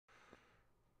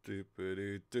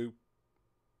Doopity doop.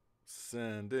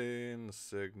 Sending a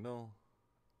signal.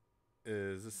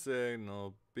 Is a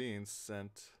signal being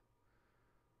sent?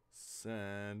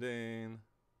 Sending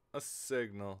a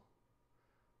signal.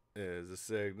 Is a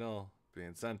signal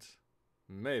being sent?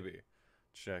 Maybe.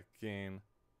 Checking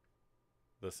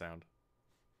the sound.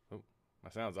 Oh, my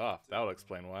sound's off. That'll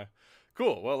explain why.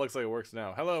 Cool. Well, it looks like it works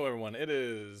now. Hello, everyone. It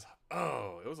is...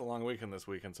 Oh, it was a long weekend this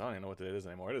weekend, so I don't even know what day it is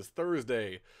anymore. It is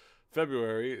Thursday,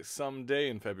 February, some day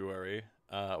in February.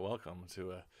 Welcome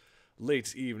to a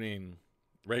late evening,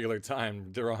 regular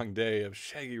time, wrong day of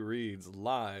Shaggy Reads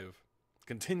live.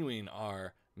 Continuing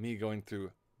our me going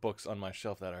through books on my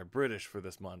shelf that are British for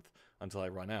this month until I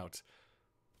run out.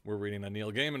 We're reading a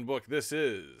Neil Gaiman book. This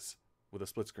is, with a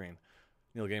split screen,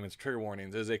 Neil Gaiman's Trigger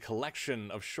Warnings is a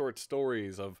collection of short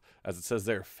stories of, as it says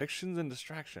there, fictions and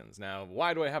distractions. Now,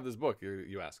 why do I have this book,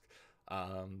 you ask?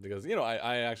 Because, you know,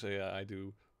 I actually, I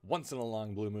do once in a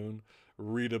long blue moon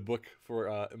read a book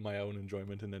for my own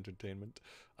enjoyment and entertainment.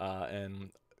 And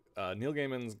Neil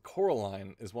Gaiman's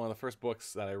Coraline is one of the first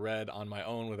books that I read on my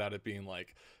own without it being,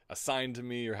 like, assigned to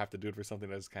me or have to do it for something.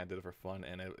 I just kind of did it for fun,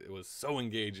 and it was so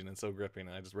engaging and so gripping,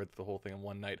 and I just read the whole thing in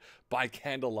one night by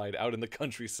candlelight out in the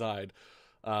countryside.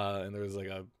 And there was like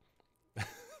a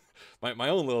my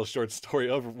own little short story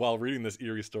of while reading this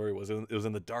eerie story was it was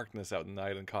in the darkness out in the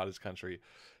night in cottage country,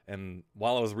 and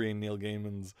while I was reading Neil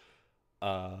Gaiman's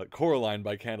Coraline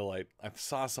by candlelight, I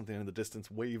saw something in the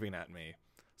distance waving at me,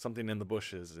 something in the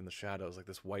bushes in the shadows, like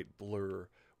this white blur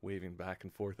waving back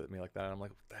and forth at me like that. And I'm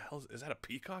like, what the hell is that? A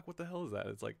peacock? What the hell is that?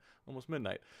 It's like almost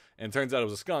midnight, and it turns out it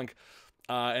was a skunk,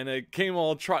 and it came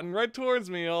all trotting right towards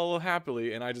me all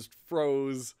happily, and I just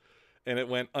froze. And it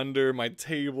went under my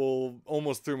table,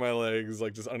 almost through my legs,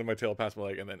 like just under my tail, past my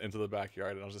leg, and then into the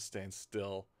backyard. And I was just staying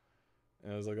still.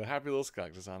 And it was like a happy little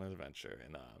skunk just on an adventure.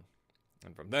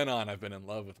 And from then on, I've been in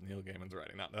love with Neil Gaiman's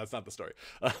writing. No, that's not the story.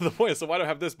 The point is, so why do I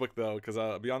have this book, though? Because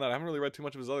beyond that, I haven't really read too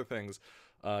much of his other things,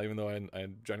 even though I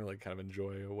generally kind of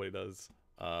enjoy what he does.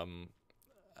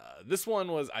 This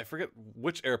one was, I forget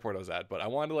which airport I was at, but I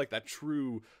wanted like that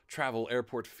true travel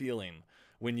airport feeling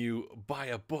when you buy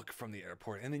a book from the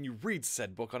airport and then you read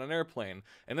said book on an airplane.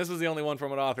 And this was the only one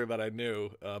from an author that I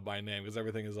knew by name, because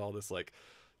everything is all this like,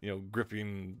 you know,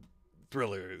 gripping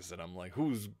thrillers. And I'm like,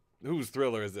 whose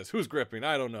thriller is this? Who's gripping?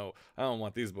 I don't know. I don't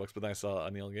want these books. But then I saw a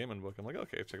Neil Gaiman book. I'm like,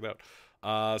 okay, check it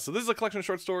out. So this is a collection of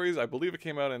short stories. I believe it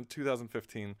came out in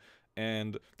 2015.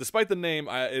 And despite the name,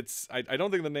 I don't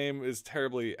think the name is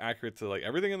terribly accurate to like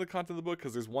everything in the content of the book,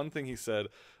 because there's one thing he said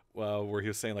where he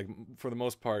was saying, like, for the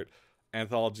most part,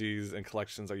 anthologies and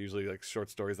collections are usually like short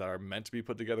stories that are meant to be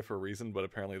put together for a reason, but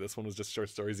apparently this one was just short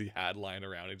stories he had lying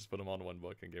around. He just put them all in one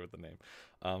book and gave it the name.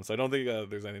 So I don't think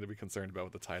there's anything to be concerned about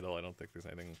with the title. I don't think there's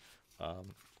anything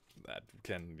that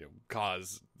can, you know,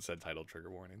 cause said title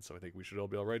trigger warning. So I think we should all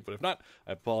be all right. But if not,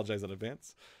 I apologize in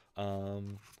advance.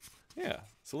 Yeah.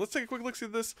 So let's take a quick look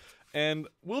at this, and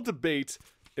we'll debate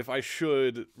if I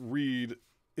should read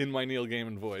in my Neil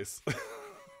Gaiman voice.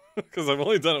 Because I've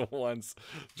only done it once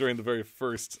during the very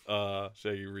first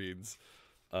Shaggy Reads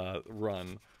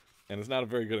run, and it's not a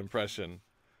very good impression.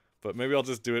 But maybe I'll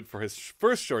just do it for his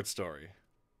first short story,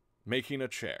 Making a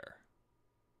Chair.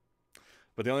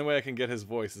 But the only way I can get his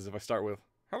voice is if I start with,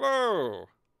 "Hello,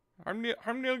 I'm Neil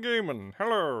Gaiman.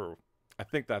 Hello." I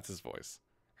think that's his voice.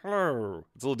 "Hello."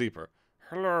 It's a little deeper.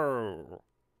 "Hello,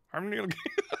 I'm Neil Gaiman."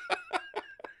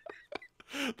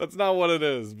 That's not what it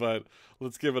is, but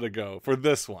let's give it a go for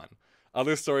this one.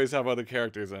 Other stories have other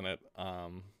characters in it.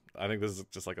 I think this is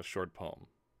just like a short poem.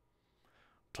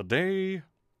 Today,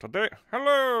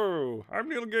 hello, I'm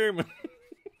Neil Gaiman.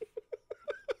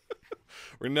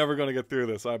 We're never going to get through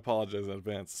this. I apologize in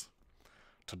advance.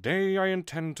 Today I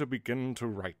intend to begin to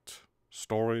write.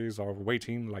 Stories are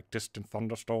waiting like distant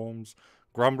thunderstorms,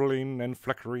 grumbling and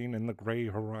flickering in the gray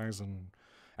horizon.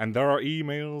 And there are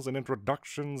emails and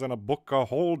introductions and a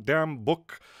whole damn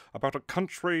book about a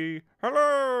country.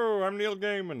 Hello, I'm Neil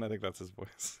Gaiman. I think that's his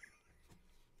voice.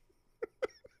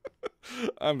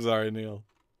 I'm sorry, Neil.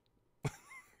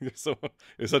 You're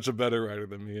such a better writer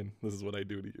than me, and this is what I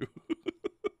do to you.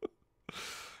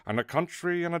 And a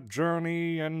country and a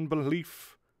journey and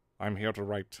belief. I'm here to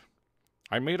write.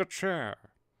 I made a chair.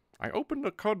 I opened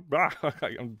a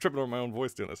I'm tripping over my own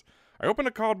voice doing this. I opened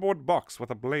a cardboard box with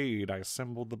a blade. I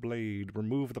assembled the blade,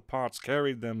 removed the parts,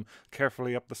 carried them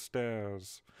carefully up the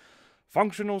stairs.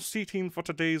 Functional seating for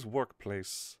today's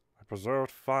workplace. I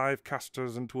preserved 5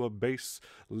 casters into a base.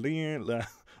 Learn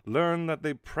that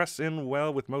they press in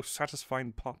well with most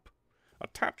satisfying pop.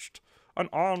 Attached an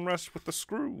armrest with the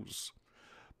screws.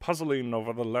 Puzzling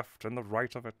over the left and the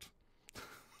right of it.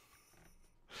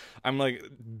 I'm like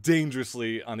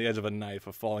dangerously on the edge of a knife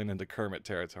of falling into Kermit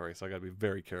territory, so I gotta be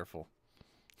very careful.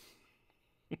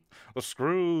 The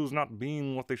screws not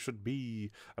being what they should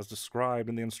be, as described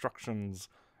in the instructions,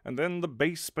 and then the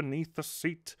base beneath the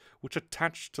seat, which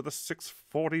attached to the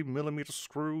 640mm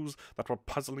screws that were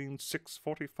puzzling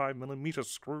 645mm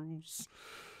screws.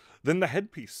 Then the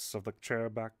headpiece of the chair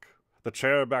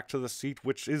back to the seat,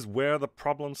 which is where the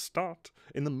problems start.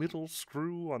 In the middle,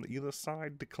 screw on either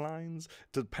side declines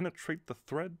to penetrate the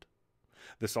thread.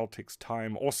 This all takes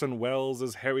time. Orson Welles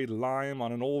is Harry Lime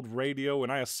on an old radio,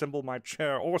 and I assemble my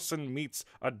chair. Orson meets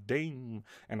a dame,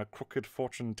 and a crooked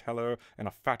fortune teller, and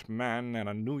a fat man, and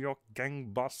a New York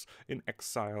gang boss in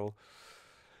exile,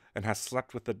 and has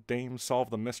slept with the dame,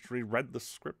 solved the mystery, read the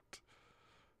script,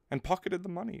 and pocketed the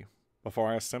money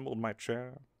before I assembled my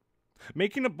chair.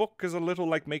 Making a book is a little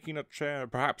like making a chair.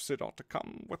 Perhaps it ought to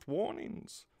come with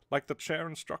warnings, like the chair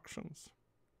instructions.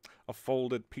 A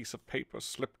folded piece of paper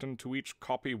slipped into each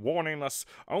copy, warning us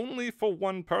only for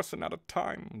one person at a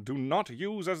time. Do not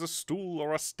use as a stool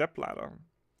or a stepladder.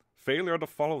 Failure to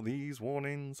follow these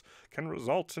warnings can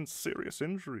result in serious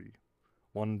injury.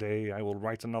 One day I will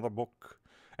write another book,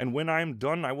 and when I am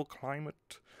done I will climb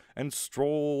it, and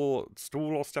stool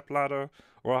or stepladder,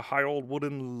 or a high old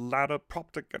wooden ladder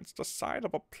propped against the side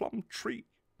of a plum tree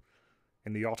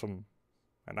in the autumn,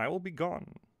 and I will be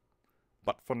gone.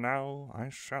 But for now, I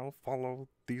shall follow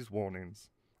these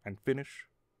warnings and finish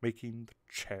making the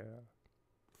chair.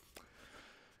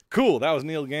 Cool, that was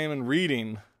Neil Gaiman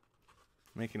reading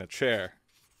Making a Chair.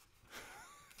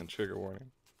 And trigger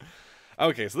warning.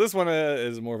 Okay, so this one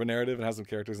is more of a narrative and has some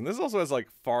characters. And this also has, like,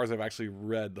 far as I've actually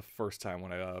read the first time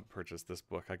when I purchased this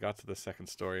book. I got to the second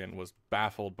story and was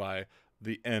baffled by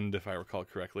the end, if I recall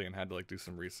correctly, and had to, like, do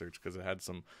some research because it had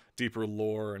some deeper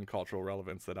lore and cultural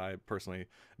relevance that I personally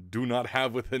do not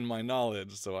have within my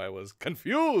knowledge. So I was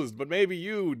confused, but maybe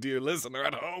you, dear listener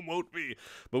at home, won't be.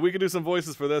 But we can do some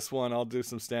voices for this one. I'll do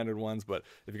some standard ones, but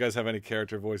if you guys have any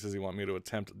character voices you want me to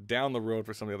attempt down the road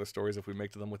for some of the other stories, if we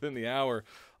make to them within the hour,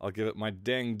 I'll give it my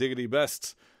dang diggity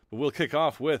best. But we'll kick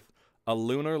off with A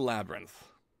Lunar Labyrinth.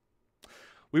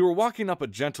 We were walking up a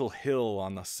gentle hill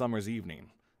on the summer's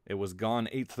evening. It was gone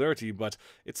 8:30, but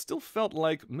it still felt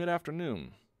like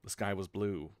mid-afternoon. The sky was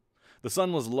blue. The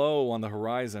sun was low on the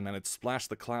horizon, and it splashed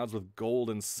the clouds with gold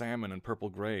and salmon and purple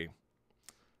gray.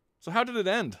 "So how did it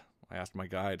end?" I asked my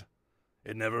guide.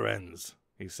 "It never ends,"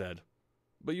 he said.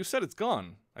 "But you said it's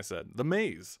gone," I said. "The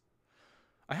maze."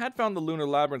 I had found the Lunar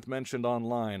Labyrinth mentioned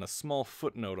online, a small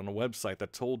footnote on a website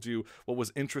that told you what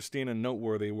was interesting and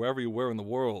noteworthy wherever you were in the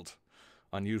world.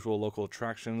 Unusual local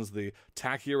attractions, the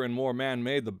tackier and more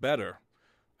man-made, the better.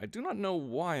 I do not know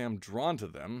why I'm drawn to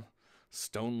them.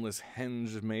 Stoneless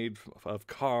henge made of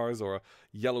cars, or a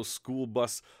yellow school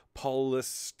bus,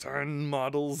 polystyrene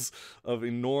models of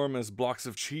enormous blocks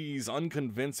of cheese,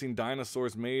 unconvincing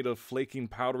dinosaurs made of flaking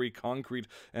powdery concrete,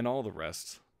 and all the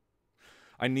rest.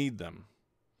 I need them,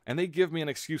 and they give me an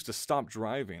excuse to stop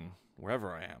driving,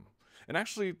 wherever I am, and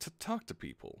actually to talk to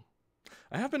people.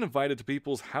 I have been invited to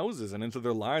people's houses and into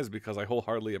their lives because I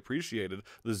wholeheartedly appreciated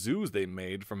the zoos they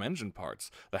made from engine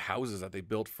parts, the houses that they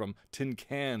built from tin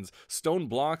cans, stone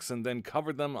blocks, and then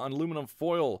covered them on aluminum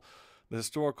foil, the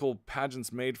historical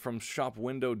pageants made from shop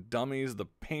window dummies, the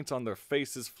paint on their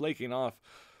faces flaking off,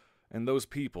 and those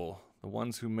people, the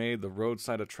ones who made the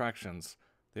roadside attractions,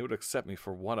 they would accept me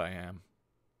for what I am.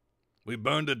 "We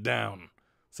burned it down,"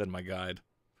 said my guide.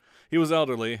 He was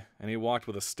elderly, and he walked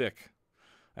with a stick.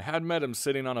 I had met him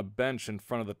sitting on a bench in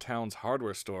front of the town's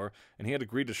hardware store, and he had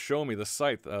agreed to show me the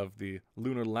site of the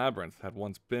Lunar Labyrinth had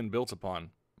once been built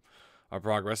upon. Our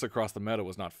progress across the meadow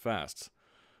was not fast.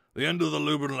 "The end of the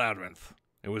Lunar Labyrinth.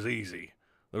 It was easy.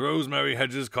 The rosemary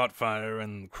hedges caught fire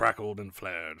and crackled and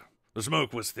flared. The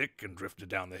smoke was thick and drifted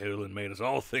down the hill and made us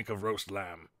all think of roast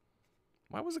lamb."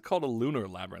 "Why was it called a Lunar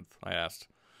Labyrinth?" I asked.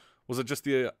 Was it just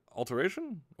the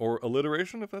alteration, or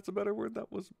alliteration, if that's a better word,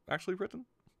 that was actually written?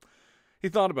 He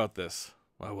thought about this.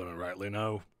 "I wouldn't rightly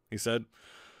know," he said.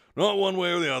 "Not one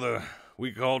way or the other.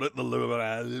 We called it a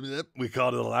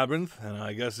labyrinth, and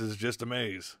I guess it's just a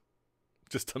maze."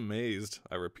 "Just amazed,"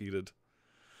 I repeated.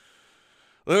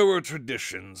 "There were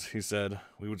traditions," he said.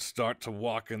 "We would start to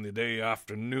walk in the day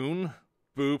afternoon.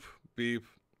 Boop, beep."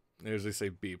 I usually say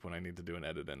beep when I need to do an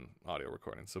edit and audio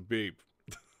recording, so beep.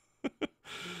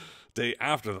 "Day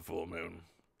after the full moon.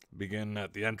 Begin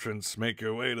at the entrance, make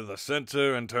your way to the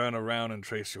center, and turn around and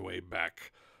trace your way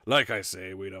back. Like I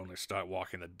say, we'd only start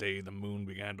walking the day the moon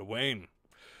began to wane.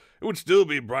 It would still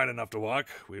be bright enough to walk.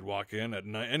 We'd walk in at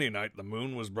any night the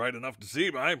moon was bright enough to see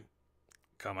by.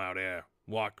 Come out here,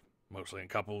 walk, mostly in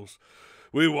couples.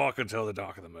 We walk until the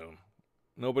dark of the moon.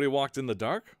 Nobody walked in the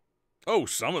dark? Oh,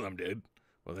 some of them did.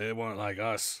 But they weren't like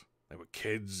us. They were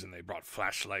kids and they brought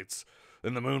flashlights.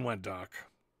 Then the moon went dark.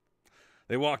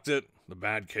 They walked it, the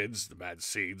bad kids, the bad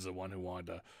seeds, the one who wanted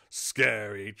to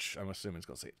scare each. I'm assuming it's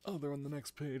going to say other on the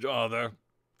next page. Other.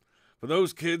 For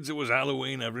those kids, it was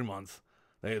Halloween every month.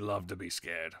 They loved to be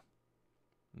scared.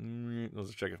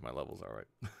 Let's check if my level's all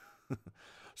right.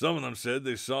 Some of them said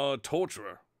they saw a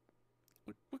torturer.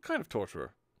 What kind of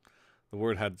torturer? The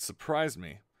word had surprised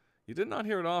me. You did not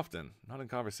hear it often, not in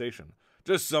conversation.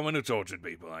 Just someone who tortured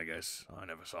people, I guess. I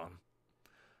never saw him.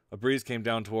 A breeze came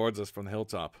down towards us from the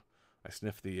hilltop. I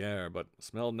sniffed the air, but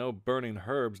smelled no burning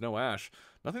herbs, no ash,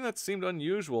 nothing that seemed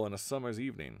unusual in a summer's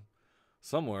evening.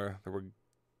 Somewhere there were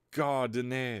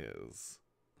gardeners.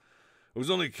 It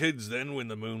was only kids then when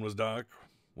the moon was dark.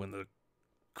 When the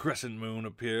crescent moon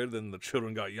appeared, then the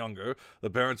children got younger. The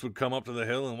parents would come up to the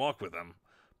hill and walk with them.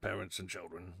 Parents and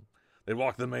children. They'd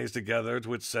walk the maze together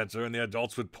to its center, and the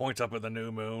adults would point up at the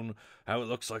new moon, how it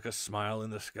looks like a smile in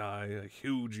the sky, a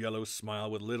huge yellow smile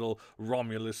with little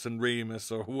Romulus and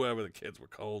Remus, or whoever the kids were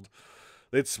called.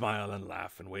 They'd smile and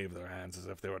laugh and wave their hands as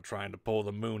if they were trying to pull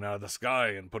the moon out of the sky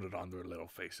and put it on their little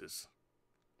faces.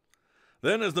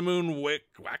 Then as the moon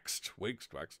waxed,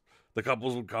 the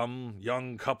couples would come,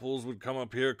 young couples would come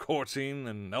up here courting,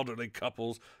 and elderly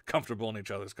couples comfortable in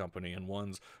each other's company, and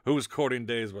ones whose courting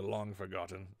days were long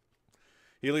forgotten.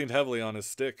 He leaned heavily on his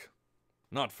stick.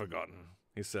 Not forgotten,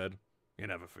 he said. You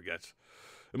never forget.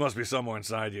 It must be somewhere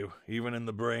inside you, even in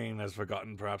the brain, as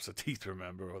forgotten perhaps the teeth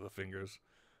remember, or the fingers.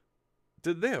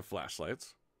 Did they have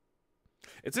flashlights?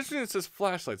 It's interesting it says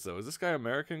flashlights, though. Is this guy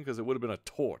American? Because it would have been a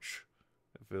torch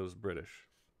if it was British.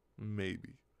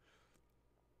 Maybe.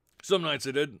 Some nights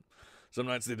they did. Some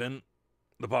nights they didn't.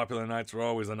 The popular nights were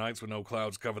always the nights when no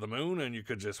clouds cover the moon, and you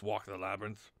could just walk the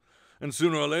labyrinth. And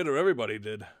sooner or later, everybody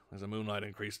did. As the moonlight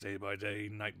increased day by day,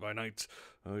 night by night,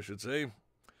 I should say.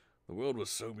 The world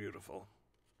was so beautiful.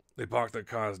 They parked their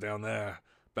cars down there,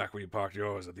 back where you parked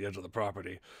yours at the edge of the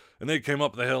property, and they came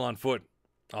up the hill on foot.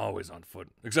 Always on foot,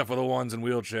 except for the ones in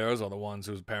wheelchairs or the ones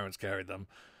whose parents carried them.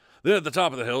 Then at the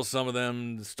top of the hill, some of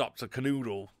them stopped to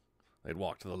canoodle. They'd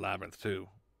walk to the labyrinth, too.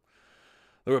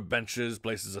 There were benches,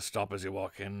 places to stop as you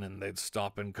walk in, and they'd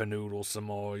stop and canoodle some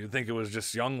more. You'd think it was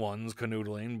just young ones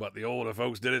canoodling, but the older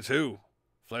folks did it too.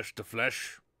 Flesh to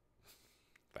flesh.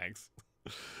 Thanks.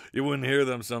 You wouldn't hear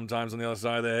them sometimes on the other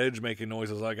side of the hedge making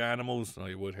noises like animals. Oh,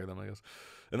 you would hear them, I guess.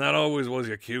 And that always was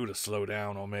your cue to slow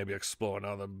down or maybe explore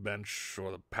another bench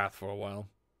or the path for a while.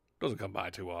 Doesn't come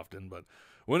by too often, but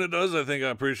when it does, I think I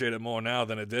appreciate it more now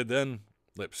than it did then.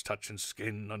 Lips touching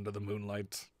skin under the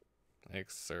moonlight.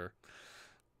 Thanks, sir.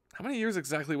 How many years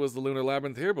exactly was the lunar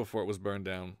labyrinth here before it was burned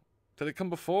down? Did it come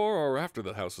before or after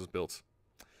the house was built?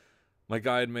 My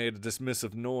guide made a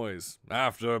dismissive noise.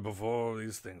 After or before,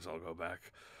 these things all go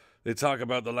back. They talk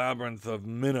about the labyrinth of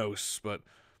Minos, but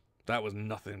that was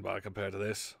nothing by compared to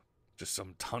this. Just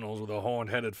some tunnels with a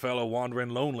horn-headed fellow wandering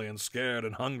lonely and scared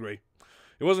and hungry.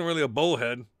 He wasn't really a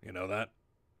bullhead, you know that.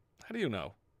 How do you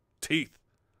know? Teeth.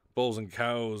 Bulls and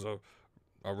cows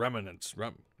are remnants.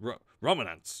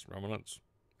 Ruminants.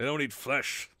 They don't eat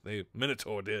flesh. The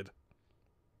Minotaur did.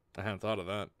 I hadn't thought of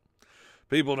that.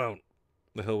 People don't.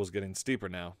 The hill was getting steeper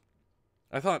now.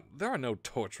 I thought, there are no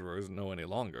torturers, not any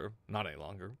longer.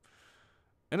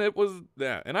 And it was,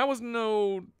 and I was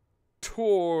no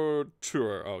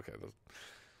torturer. Okay,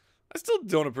 I still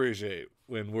don't appreciate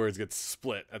when words get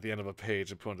split at the end of a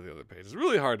page and put onto the other page. It's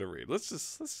really hard to read. Let's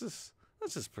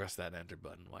just press that enter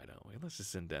button, why don't we? Let's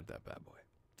just indent that bad boy.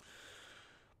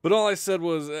 But all I said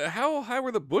was, how high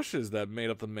were the bushes that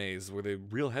made up the maze? Were they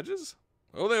real hedges?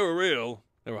 Oh, they were real.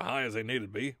 They were high as they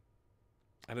needed to be.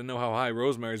 I didn't know how high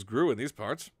rosemaries grew in these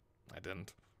parts. I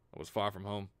didn't. I was far from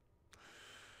home.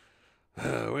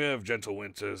 We have gentle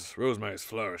winters. Rosemaries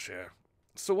flourish here.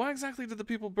 So why exactly did the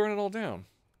people burn it all down?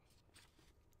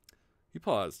 He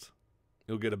paused.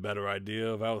 You'll get a better idea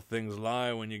of how things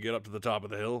lie when you get up to the top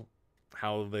of the hill.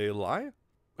 How they lie?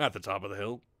 At the top of the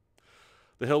hill.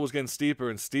 The hill was getting steeper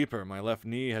and steeper. My left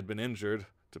knee had been injured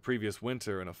the previous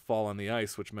winter in a fall on the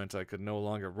ice, which meant I could no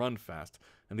longer run fast,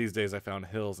 and these days I found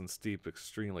hills and steep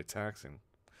extremely taxing.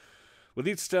 With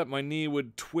each step, my knee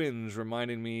would twinge,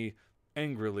 reminding me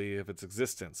angrily of its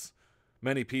existence.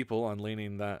 Many people, on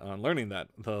learning that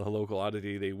the local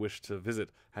oddity they wished to visit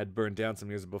had burned down some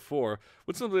years before,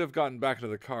 would simply have gotten back into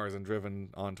their cars and driven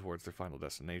on towards their final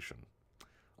destination.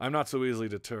 I'm not so easily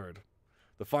deterred.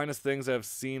 The finest things I have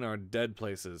seen are dead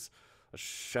places. A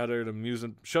shuttered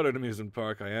amusement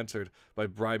park I entered by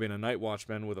bribing a night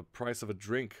watchman with the price of a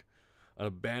drink. An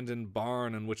abandoned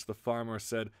barn in which the farmer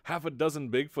said half a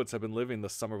dozen Bigfoots had been living the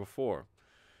summer before.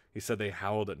 He said they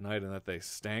howled at night and that they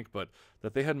stank, but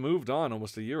that they had moved on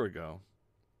almost a year ago.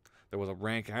 There was a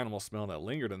rank animal smell that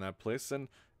lingered in that place, and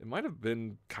it might have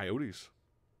been coyotes.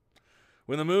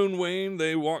 When the moon waned,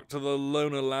 they walked to the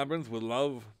lunar labyrinth with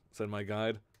love, said my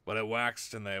guide. But it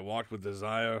waxed, and they walked with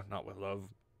desire, not with love.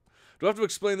 Do I have to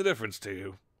explain the difference to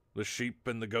you? The sheep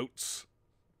and the goats?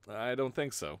 I don't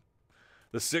think so.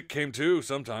 The sick came too,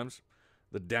 sometimes.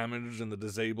 The damaged and the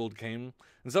disabled came,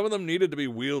 and some of them needed to be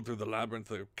wheeled through the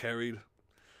labyrinth or carried.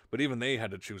 But even they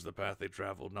had to choose the path they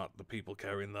traveled, not the people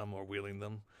carrying them or wheeling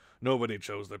them. Nobody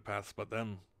chose their paths but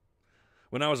them.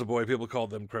 When I was a boy, people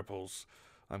called them cripples.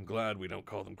 I'm glad we don't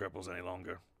call them cripples any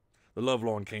longer. The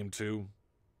lovelorn came too.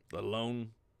 The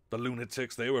lone, the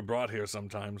lunatics, they were brought here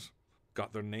sometimes.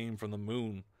 Got their name from the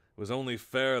moon. It was only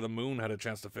fair the moon had a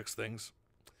chance to fix things.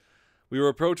 We were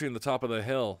approaching the top of the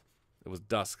hill. It was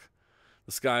dusk.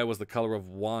 The sky was the color of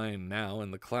wine now,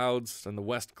 and the clouds and the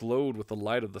west glowed with the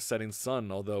light of the setting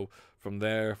sun, although from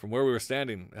where we were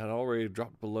standing, it had already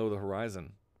dropped below the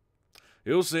horizon.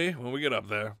 You'll see when we get up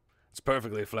there. It's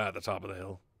perfectly flat at the top of the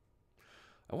hill.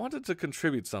 I wanted to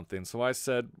contribute something, so I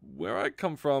said, where I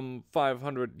come from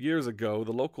 500 years ago,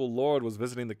 the local lord was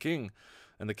visiting the king,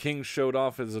 and the king showed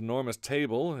off his enormous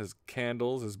table, his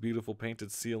candles, his beautiful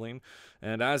painted ceiling,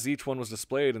 and as each one was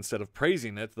displayed, instead of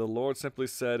praising it, the lord simply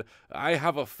said, I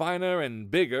have a finer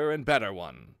and bigger and better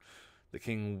one. The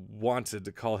king wanted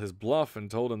to call his bluff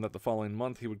and told him that the following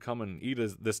month he would come and eat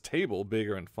this table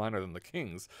bigger and finer than the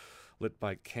king's, lit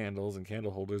by candles and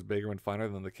candle holders bigger and finer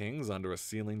than the king's, under a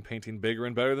ceiling painting bigger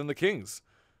and better than the king's.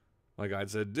 My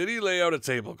guide said, did he lay out a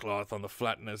tablecloth on the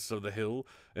flatness of the hill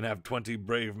and have 20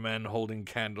 brave men holding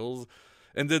candles?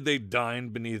 And did they dine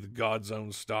beneath God's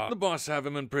own star? The boss have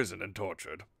him imprisoned and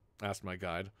tortured? Asked my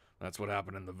guide. That's what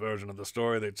happened in the version of the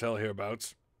story they tell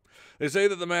hereabouts. They say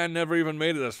that the man never even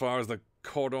made it as far as the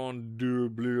Cordon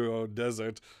Bleu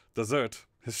desert.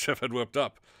 His ship had whipped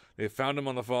up. They found him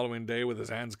on the following day with his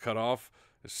hands cut off,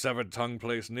 his severed tongue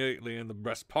placed neatly in the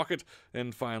breast pocket,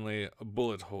 and finally a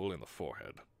bullet hole in the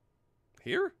forehead.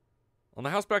 Here? On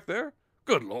the house back there?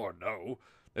 Good Lord, no.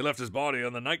 They left his body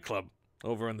on the nightclub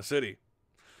over in the city.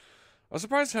 I was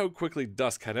surprised how quickly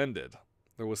dusk had ended.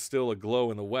 There was still a glow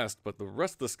in the west, but the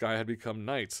rest of the sky had become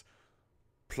night,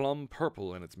 plum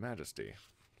purple in its majesty.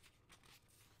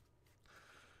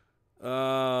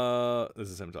 This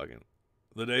is him talking.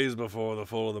 The days before the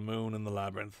full of the moon in the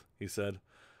labyrinth, he said.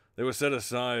 They were set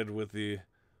aside with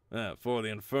for the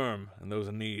infirm and those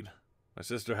in need. My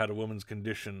sister had a woman's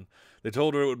condition. They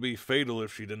told her it would be fatal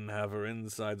if she didn't have her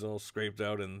insides all scraped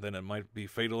out, and then it might be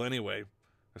fatal anyway.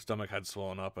 Her stomach had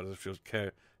swollen up as if she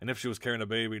was carrying a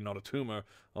baby, not a tumor,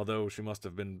 although she must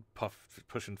have been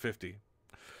pushing 50.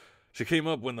 She came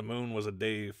up when the moon was a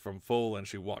day from full, and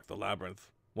she walked the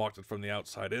labyrinth, walked it from the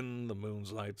outside in, the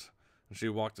moon's light, and she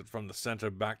walked it from the center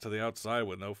back to the outside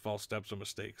with no false steps or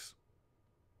mistakes.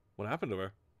 What happened to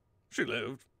her? She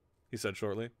lived, he said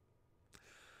shortly.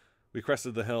 We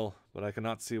crested the hill, but I could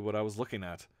not see what I was looking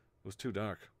at. It was too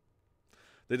dark.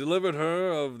 They delivered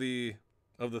her of the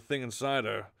thing inside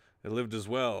her. It lived as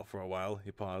well for a while.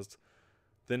 He paused.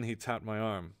 Then he tapped my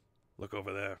arm. Look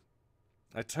over there.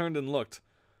 I turned and looked.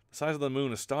 The size of the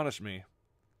moon astonished me.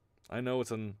 I know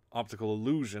it's an optical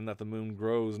illusion that the moon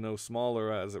grows no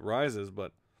smaller as it rises,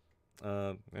 but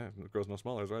it grows no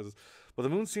smaller as it rises. But the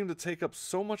moon seemed to take up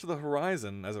so much of the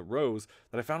horizon as it rose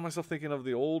that I found myself thinking of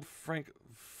the old Frank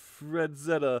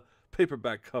Frazetta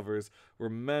paperback covers where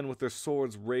men with their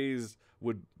swords raised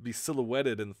would be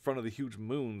silhouetted in front of the huge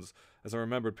moons, as I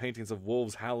remembered paintings of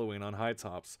wolves hallowing on high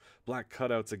tops, black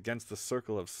cutouts against the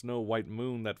circle of snow-white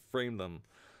moon that framed them.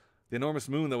 The enormous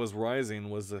moon that was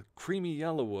rising was a creamy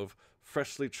yellow of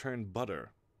freshly churned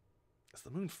butter. Is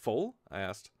the moon full? I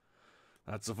asked.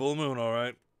 That's a full moon, all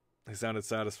right. He sounded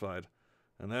satisfied.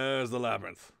 And there's the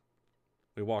labyrinth.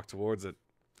 We walked towards it.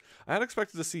 I had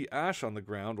expected to see ash on the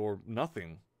ground or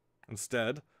nothing.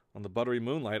 Instead, on the buttery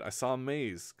moonlight, I saw a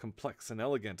maze, complex and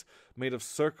elegant, made of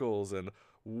circles and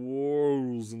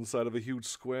whorls inside of a huge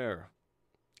square.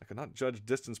 I could not judge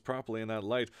distance properly in that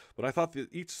light, but I thought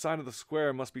that each side of the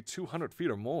square must be 200 feet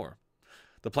or more.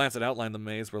 The plants that outlined the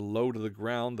maze were low to the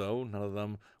ground, though none of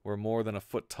them were more than a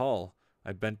foot tall.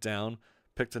 I bent down,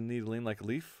 picked a needling-like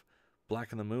leaf,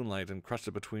 black in the moonlight, and crushed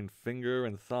it between finger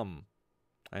and thumb.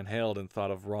 I inhaled and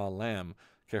thought of raw lamb,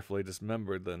 carefully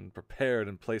dismembered, then prepared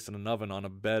and placed in an oven on a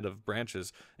bed of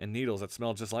branches and needles that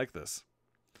smelled just like this.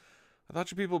 I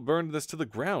thought you people burned this to the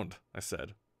ground, I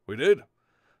said. We did.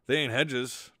 They ain't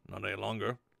hedges, not any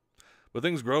longer. But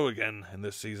things grow again in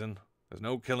this season. There's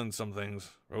no killing some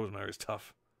things. Rosemary's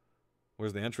tough.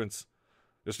 Where's the entrance?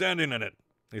 You're standing in it,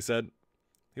 he said.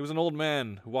 He was an old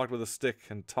man who walked with a stick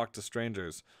and talked to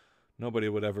strangers. Nobody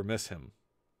would ever miss him.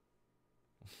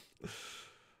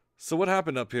 So what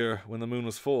happened up here when the moon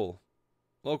was full?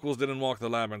 Locals didn't walk the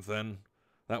labyrinth then.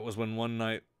 That was one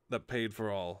night that paid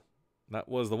for all. That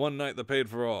was the one night that paid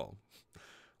for all.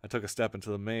 I took a step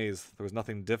into the maze. There was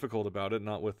nothing difficult about it,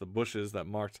 not with the bushes that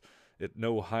marked it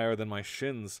no higher than my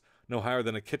shins, no higher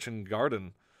than a kitchen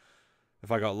garden.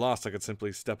 If I got lost, I could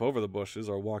simply step over the bushes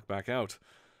or walk back out.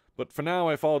 But for now,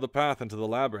 I followed the path into the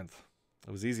labyrinth.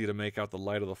 It was easy to make out the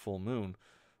light of the full moon.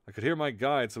 I could hear my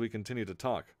guide, so we continued to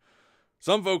talk.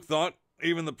 Some folk thought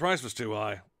even the price was too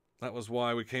high. That was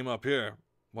why we came up here,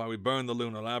 why we burned the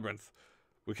lunar labyrinth.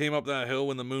 We came up that hill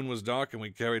when the moon was dark, and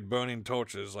we carried burning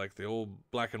torches like the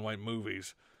old black and white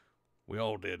movies. We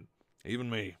all did, even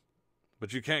me.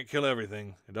 But you can't kill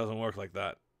everything. It doesn't work like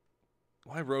that.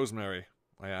 Why rosemary?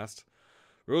 I asked.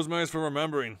 Rosemary's for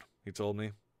remembering, he told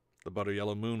me. The butter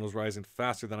yellow moon was rising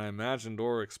faster than I imagined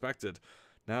or expected.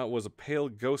 Now it was a pale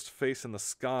ghost face in the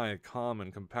sky, calm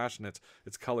and compassionate.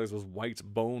 Its colors was white,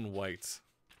 bone white.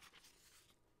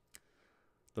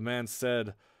 The man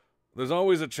said, There's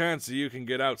always a chance that you can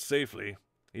get out safely,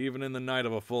 even in the night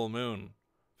of a full moon.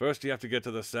 First you have to get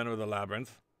to the center of the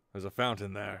labyrinth. There's a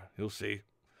fountain there, you'll see.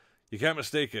 You can't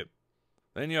mistake it.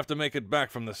 Then you have to make it back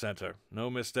from the center. No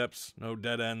missteps, no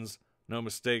dead ends, no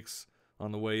mistakes,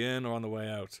 on the way in or on the way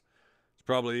out. It's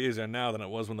probably easier now than it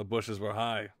was when the bushes were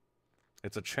high.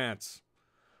 It's a chance.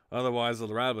 Otherwise, the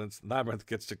labyrinth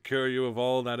gets to cure you of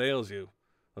all that ails you.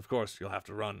 Of course, you'll have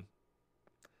to run.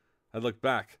 I looked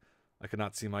back. I could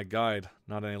not see my guide,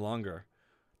 not any longer.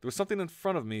 There was something in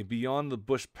front of me beyond the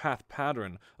bush path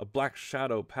pattern, a black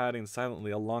shadow padding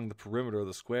silently along the perimeter of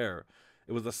the square.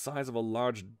 It was the size of a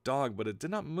large dog, but it did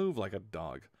not move like a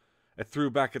dog. It threw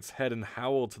back its head and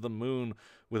howled to the moon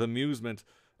with amusement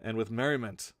and with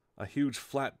merriment. A huge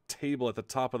flat table at the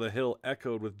top of the hill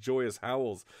echoed with joyous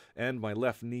howls, and my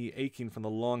left knee aching from the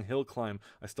long hill climb,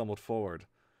 I stumbled forward.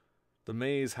 The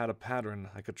maze had a pattern.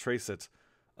 I could trace it.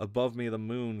 Above me the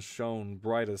moon shone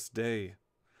bright as day.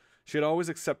 She had always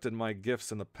accepted my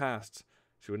gifts in the past.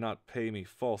 She would not pay me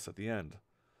false at the end.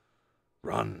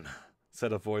 Run,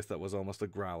 said a voice that was almost a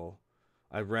growl.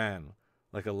 I ran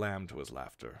like a lamb to his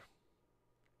laughter.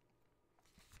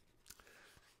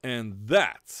 And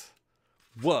that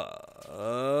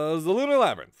was the Lunar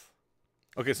Labyrinth.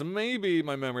 Okay, so maybe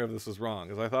my memory of this was wrong,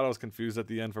 because I thought I was confused at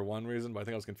the end for one reason, but I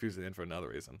think I was confused at the end for another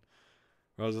reason.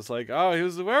 Where I was just like, oh, he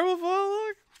was the werewolf?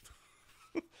 Oh,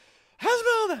 look. How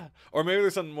smell that? Or maybe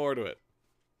there's something more to it.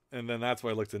 And then that's why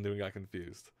I looked into it and got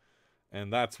confused.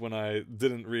 And that's when I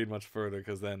didn't read much further,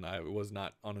 because then I was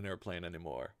not on an airplane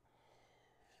anymore.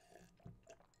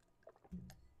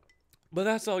 But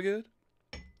that's all good.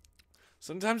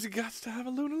 Sometimes you got to have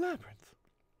a lunar labyrinth.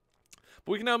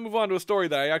 But we can now move on to a story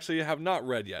that I actually have not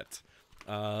read yet.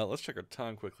 Let's check our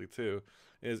time quickly, too.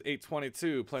 It is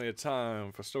 8:22, plenty of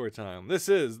time for story time. This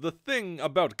is The Thing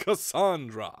About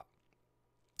Cassandra.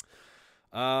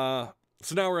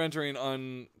 So now we're entering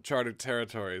uncharted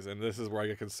territories, and this is where I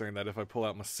get concerned that if I pull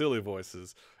out my silly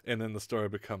voices and then the story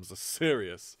becomes a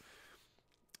serious,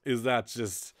 is that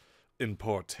just in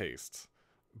poor taste?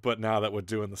 But now that we're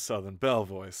doing the Southern Belle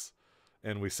voice,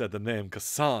 and we said the name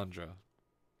Cassandra,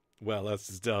 well, let's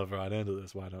just delve right into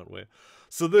this, why don't we?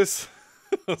 So this,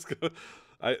 let's go.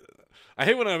 I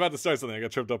hate when I'm about to start something, I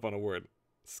get tripped up on a word.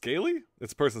 Scaly?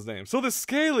 It's a person's name. So there's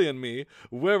Scaly and me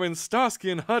wearing Starsky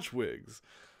and Hutch wigs.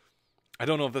 I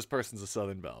don't know if this person's a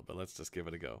Southern Belle, but let's just give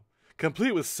it a go.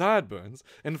 Complete with sideburns,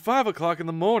 and 5 o'clock in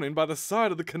the morning by the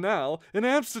side of the canal in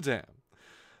Amsterdam.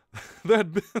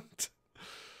 There'd been...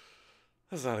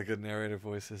 That's not a good narrator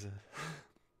voice, is it?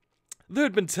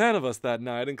 There'd been 10 of us that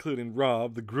night, including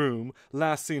Rob, the groom,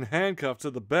 last seen handcuffed to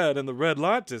the bed in the red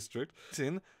light district,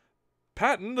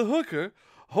 Patton, the hooker,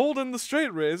 holding the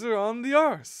straight razor on the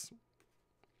arse.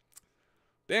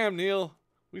 Damn, Neil.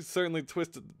 We certainly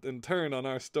twisted and turned on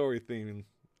our story theme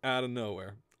out of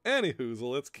nowhere.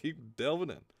 Anywhoozle, let's keep delving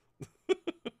in.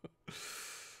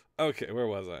 Okay, where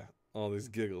was I? All these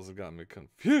giggles have got me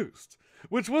confused.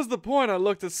 Which was the point I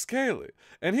looked at Scaly,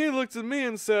 and he looked at me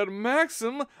and said,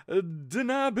 Maxim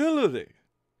deniability.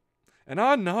 And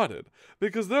I nodded,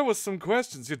 because there was some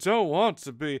questions you don't want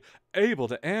to be able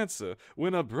to answer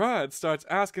when a bride starts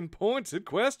asking pointed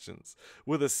questions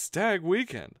with a stag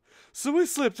weekend. So we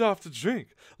slipped off to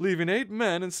drink, leaving 8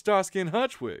 men in Starsky and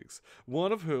Hutch wigs,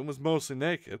 one of whom was mostly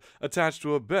naked, attached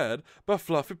to a bed by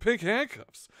fluffy pink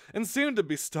handcuffs, and seemed to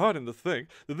be starting to think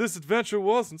that this adventure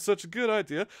wasn't such a good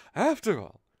idea after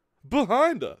all.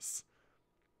 Behind us.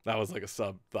 That was like a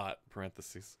sub-thought,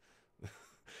 parentheses.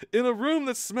 In a room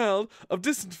that smelled of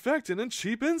disinfectant and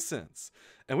cheap incense,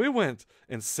 and we went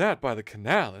and sat by the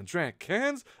canal and drank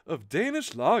cans of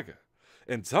Danish lager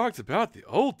and talked about the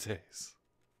old days.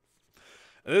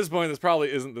 At this point, this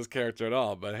probably isn't this character at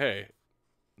all, but hey,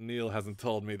 Neil hasn't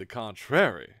told me the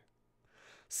contrary.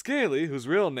 Scaly, whose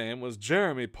real name was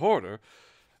Jeremy Porter,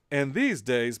 and these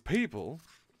days people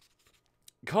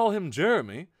call him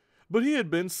Jeremy, but he had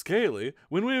been Scaly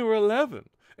when we were 11,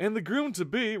 and the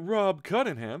groom-to-be, Rob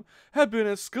Cunningham, had been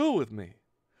at school with me.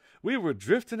 We were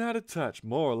drifting out of touch,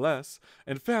 more or less,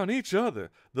 and found each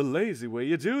other the lazy way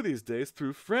you do these days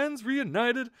through Friends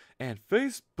Reunited and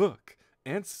Facebook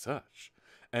and such.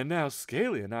 And now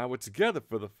Scaly and I were together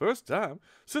for the first time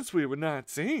since we were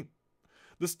 19.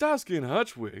 The Starsky and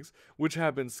Hutch wigs, which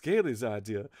had been Scaly's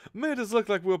idea, made us look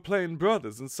like we were playing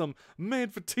brothers in some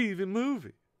made-for-TV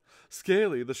movie.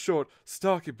 Scaly, the short,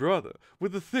 stocky brother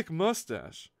with the thick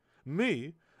mustache.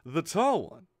 Me, the tall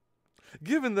one.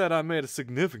 Given that I made a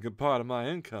significant part of my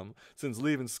income since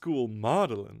leaving school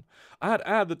modeling, I'd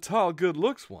add the tall good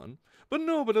looks one, but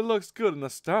nobody looks good in a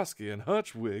Starsky and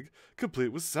Hutch wig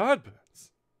complete with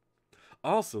sideburns.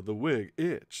 Also, the wig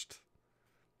itched.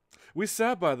 We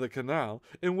sat by the canal,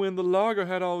 and when the lager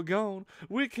had all gone,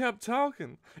 we kept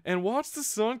talking and watched the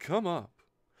sun come up.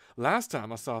 Last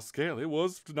time I saw Scaly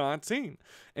was 19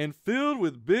 and filled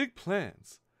with big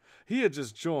plans. He had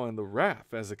just joined the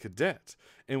RAF as a cadet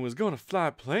and was going to fly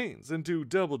planes and do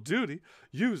double duty,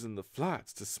 using the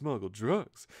flights to smuggle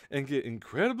drugs and get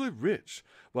incredibly rich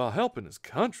while helping his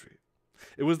country.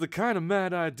 It was the kind of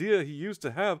mad idea he used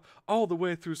to have all the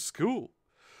way through school.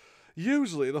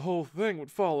 Usually the whole thing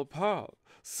would fall apart.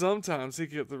 Sometimes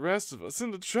he'd get the rest of us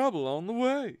into trouble on the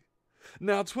way.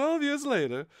 Now, 12 years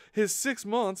later, his 6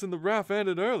 months in the RAF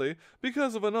ended early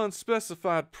because of an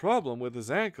unspecified problem with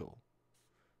his ankle.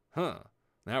 Huh,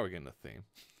 now we're getting a theme.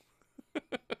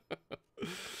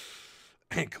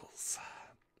 Ankles.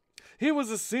 He was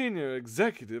a senior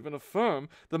executive in a firm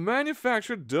that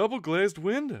manufactured double-glazed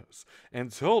windows,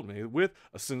 and told me with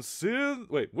a sincere...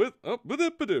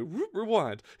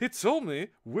 rewind. He told me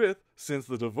with, since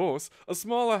the divorce, a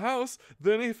smaller house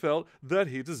than he felt that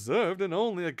he deserved, and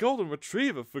only a golden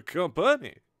retriever for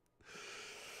company.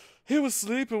 He was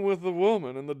sleeping with the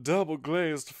woman in the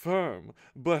double-glazed firm,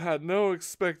 but had no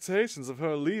expectations of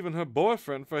her leaving her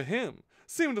boyfriend for him.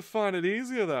 Seemed to find it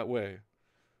easier that way.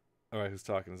 All right, who's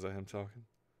talking? Is that him talking?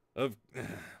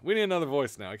 We need another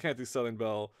voice now. I can't do Southern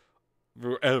Belle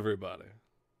for everybody.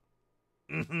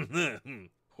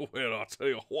 Well, I'll tell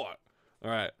you what.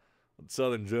 All right,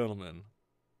 Southern gentleman,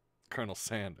 Colonel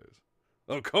Sanders.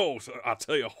 Of course, I'll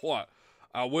tell you what.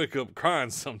 I wake up crying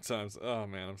sometimes. Oh,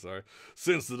 man, I'm sorry.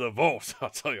 Since the divorce, I'll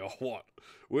tell you what.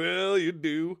 Well, you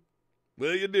do.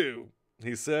 Well, you do.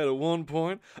 He said at one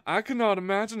point, I could not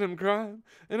imagine him crying.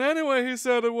 And anyway, he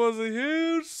said it was a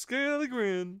huge, Scaly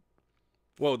grin.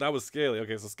 Whoa, that was Scaly.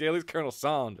 Okay, so Scaly's Colonel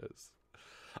Sanders.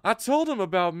 I told him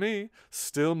about me,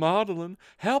 still modeling,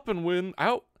 helping when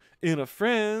out in a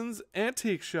friend's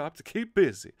antique shop to keep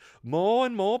busy. More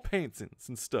and more paintings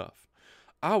and stuff.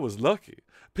 I was lucky.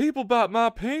 People bought my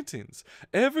paintings.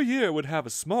 Every year would have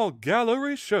a small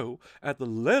gallery show at the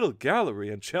Little Gallery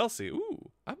in Chelsea.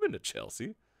 Ooh, I've been to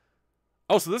Chelsea.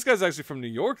 Oh, so this guy's actually from New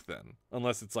York then.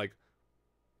 Unless it's like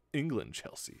England,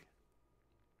 Chelsea.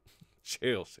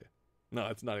 Chelsea. No,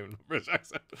 it's not even a British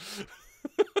accent.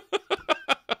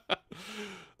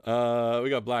 We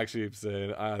got Black Sheep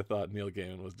saying, I thought Neil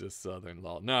Gaiman was just Southern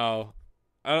law. No,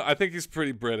 I think he's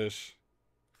pretty British.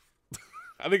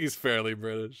 I think he's fairly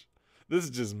British. This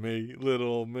is just me, little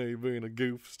old me being a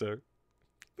goofster.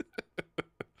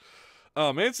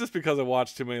 Oh, man, it's just because I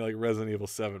watched too many like Resident Evil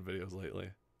 7 videos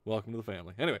lately. Welcome to the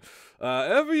family. Anyway,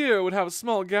 every year it would have a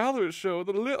small gallery show at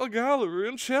the Little Gallery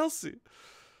in Chelsea.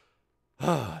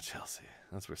 Ah, Chelsea.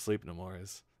 That's where Sleep No More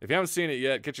is. If you haven't seen it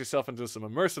yet, get yourself into some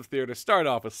immersive theater. Start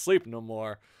off with Sleep No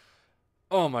More.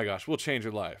 Oh my gosh, we'll change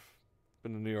your life.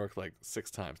 Been to New York like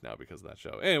 6 times now because of that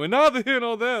show. Anyway, neither here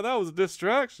nor there. That was a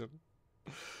distraction.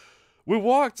 We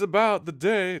walked about the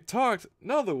day, talked,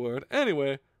 another word.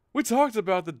 Anyway, we talked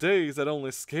about the days that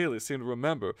only Scaly seemed to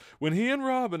remember when he and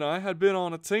Rob and I had been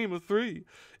on a team of 3.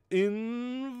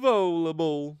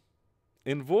 Inviolable.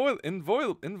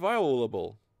 Inviolable.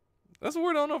 That's a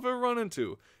word I don't know if I've ever run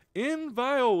into.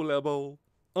 Inviolable.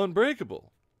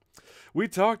 Unbreakable. We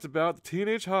talked about the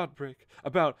teenage heartbreak,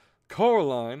 about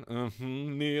Coraline,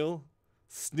 Neil,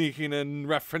 sneaking in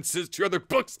references to other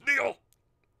books, Neil.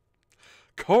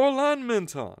 Coraline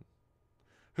Minton,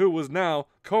 who was now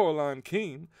Coraline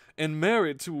Keene and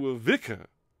married to a vicar.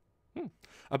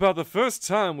 About the first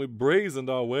time we brazened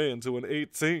our way into an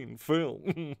 18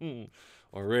 film,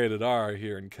 or rated R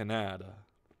here in Canada.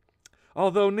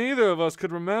 although neither of us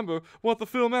could remember what the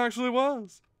film actually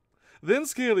was. Then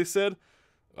Scaly said,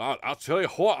 I'll tell you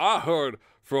what I heard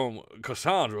from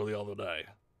Cassandra the other day.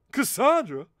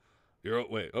 Cassandra? Your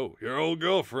old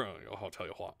girlfriend. I'll tell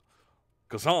you what.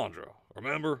 Cassandra,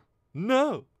 remember?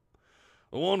 No.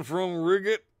 The one from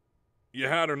Riggett? You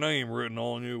had her name written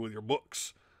on you with your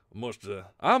books.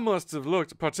 I must have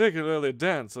looked particularly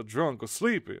dense or drunk or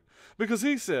sleepy, because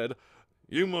he said,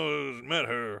 you must have met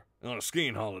her on a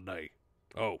skiing holiday.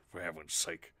 Oh, for heaven's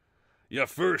sake. Your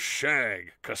first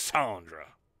shag,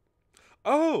 Cassandra.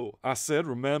 Oh, I said,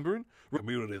 remembering.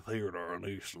 Community Theatre in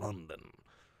East London.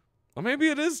 Or maybe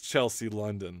it is Chelsea,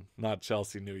 London, not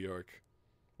Chelsea, New York.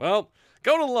 Well,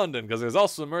 go to London, because there's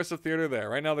also immersive theater there.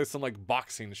 Right now there's some, like,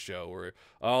 boxing show where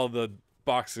all the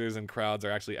boxers and crowds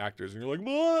are actually actors, and you're like,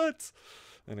 what?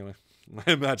 Anyway,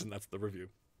 I imagine that's the review.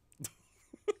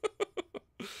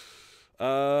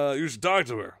 You should talk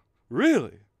to her.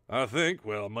 Really? I think,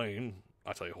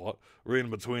 I tell you what,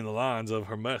 reading between the lines of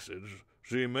her message,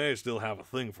 she may still have a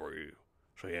thing for you.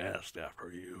 She asked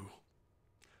after you.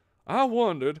 I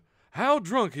wondered how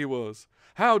drunk he was,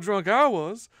 how drunk I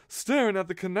was, staring at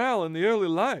the canal in the early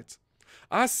light.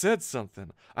 I said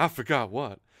something, I forgot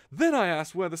what. Then I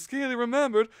asked whether Scaly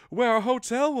remembered where our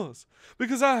hotel was,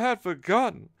 because I had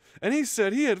forgotten, and he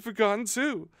said he had forgotten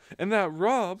too, and that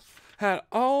Rob had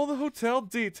all the hotel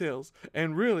details,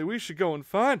 and really we should go and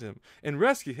find him and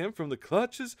rescue him from the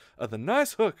clutches of the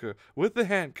nice hooker with the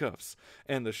handcuffs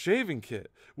and the shaving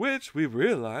kit, which we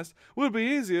realized would be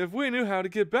easier if we knew how to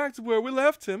get back to where we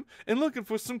left him. And looking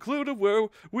for some clue to where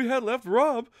we had left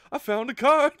Rob, I found a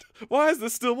card. Why is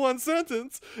this still one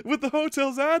sentence? With the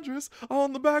hotel's address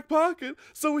on the back pocket.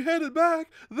 So we headed back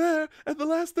there, and the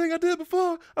last thing I did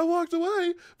before I walked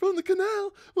away from the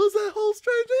canal was that whole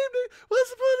strange evening was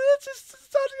to put it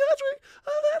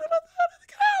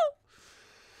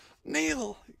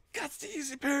Neil, got the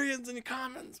easy periods in your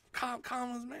commas,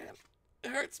 man. It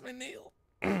hurts me, Neil.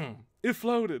 It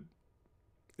floated.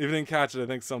 If you didn't catch it, I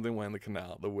think something went in the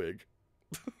canal, the wig.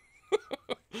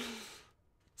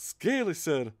 Scaly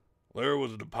said, there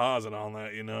was a deposit on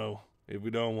that, you know. If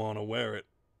we don't want to wear it,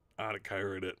 I'd have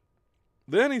carried it.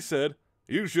 Then he said,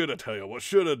 you should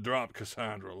have dropped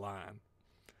Cassandra a line.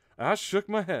 I shook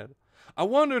my head. I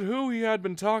wondered who he had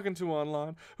been talking to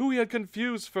online, who he had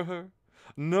confused for her,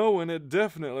 knowing it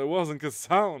definitely wasn't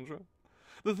Cassandra.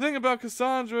 The thing about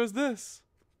Cassandra is this.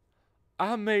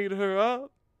 I made her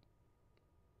up.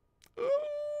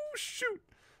 Oh, shoot.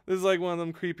 This is like one of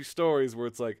them creepy stories where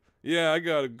it's like, yeah, I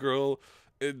got a girl,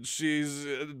 and she's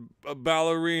a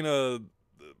ballerina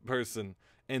person.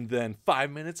 And then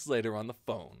 5 minutes later on the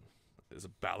phone, there's a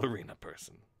ballerina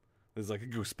person. There's like a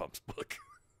Goosebumps book.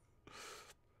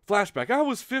 Flashback. I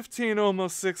was 15,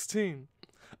 almost 16.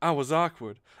 I was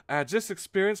awkward. I had just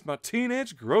experienced my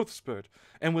teenage growth spurt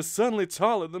and was suddenly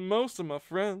taller than most of my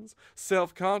friends,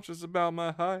 self-conscious about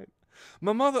my height.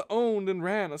 My mother owned and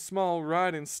ran a small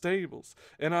riding stables,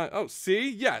 and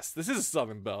yes, this is a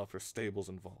Southern Belle for stables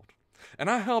involved. And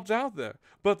I helped out there,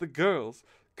 but the girls,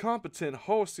 competent,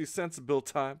 horsey, sensible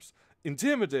types,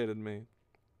 intimidated me.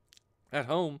 At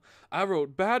home, I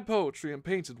wrote bad poetry and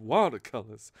painted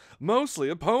watercolors, mostly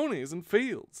of ponies and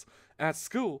fields. At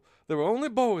school, there were only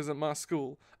boys at my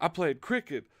school. I played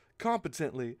cricket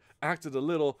competently, acted a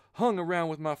little, hung around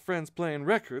with my friends playing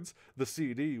records. The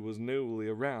CD was newly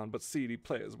around, but CD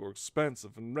players were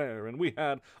expensive and rare, and we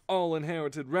had all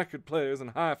inherited record players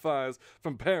and hi-fis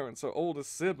from parents or older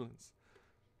siblings.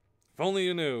 If only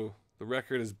you knew, the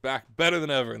record is back better than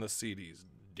ever and the CD's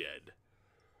dead.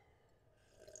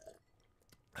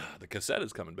 The cassette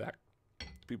is coming back.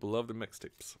 People love the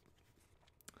mixtapes.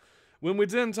 When we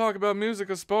didn't talk about music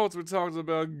or sports, we talked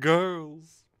about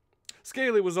girls.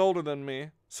 Scaly was older than me,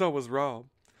 so was Rob.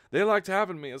 They liked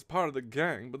having me as part of the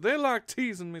gang, but they liked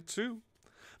teasing me too.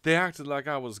 They acted like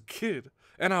I was a kid,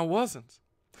 and I wasn't.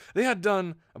 They had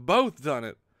both done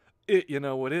it, you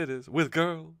know what it is, with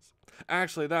girls.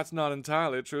 Actually, that's not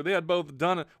entirely true. They had both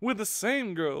done it with the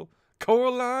same girl,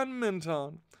 Coraline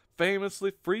Minton.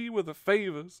 Famously free with her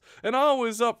favors, and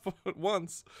always up for it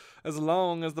once, as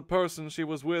long as the person she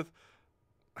was with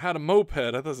had a moped.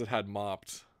 I thought it had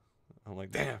mopped. I'm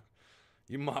like, damn,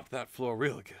 you mopped that floor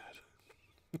really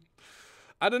good.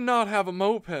 I did not have a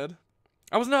moped.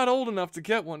 I was not old enough to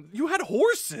get one. You had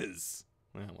horses.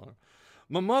 Yeah, well,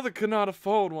 my mother could not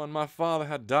afford one. My father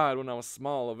had died when I was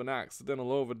small of an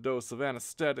accidental overdose of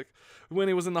anesthetic when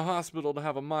he was in the hospital to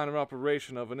have a minor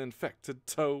operation of an infected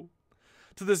toe.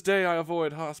 To this day, I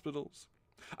avoid hospitals.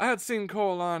 I had seen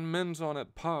Coraline Minton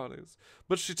at parties,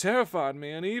 but she terrified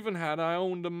me, and even had I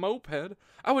owned a moped,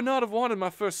 I would not have wanted my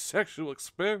first sexual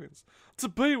experience to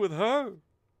be with her.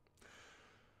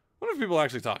 I wonder if people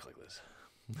actually talk like this.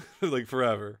 Like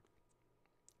forever.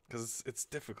 Because it's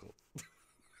difficult.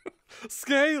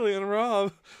 Scaly and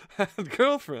Rob had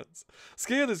girlfriends.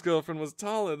 Scaly's girlfriend was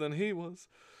taller than he was,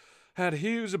 had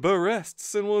huge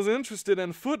breasts, and was interested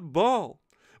in football,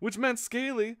 which meant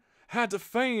Scaly had to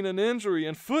feign an injury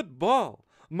in football,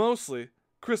 mostly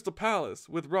Crystal Palace,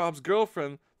 with Rob's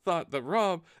girlfriend thought that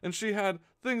Rob and she had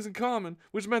things in common,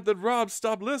 which meant that Rob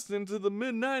stopped listening to the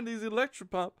mid-90s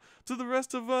electropop to the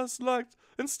rest of us liked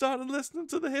and started listening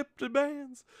to the hippie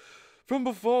bands from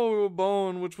before we were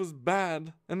born, which was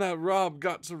bad, and that Rob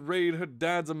got to raid her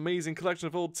dad's amazing collection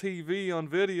of old TV on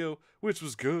video, which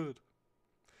was good.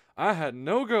 I had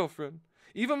no girlfriend.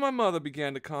 Even my mother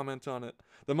began to comment on it.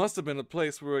 There must have been a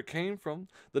place where it came from,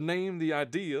 the name, the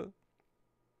idea.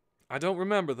 I don't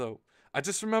remember, though. I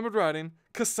just remembered writing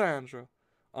Cassandra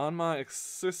on my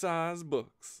exercise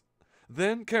books.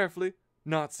 Then, carefully,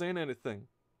 not saying anything.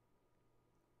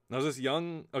 Now, is this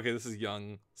young? Okay, this is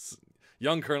young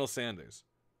Colonel Sanders.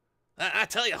 I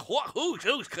tell you what,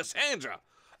 who's Cassandra?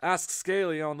 Asked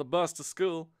Scaly on the bus to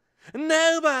school.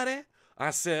 Nobody,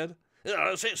 I said.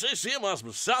 She must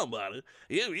be somebody.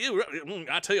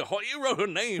 I tell you what, you wrote her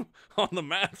name on the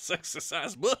maths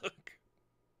exercise book.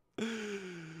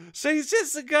 She's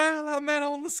just a girl I met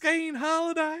on the skiing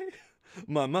holiday.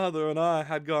 My mother and I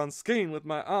had gone skiing with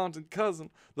my aunt and cousin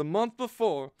the month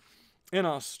before in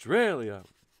Australia.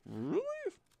 Really?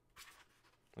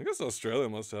 I guess Australia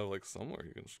must have like somewhere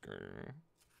you can ski.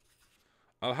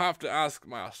 I'll have to ask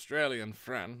my Australian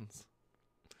friends.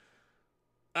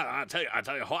 I tell you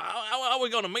what, how are we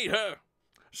going to meet her?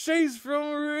 She's from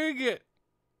Rigget.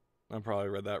 I probably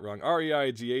read that wrong.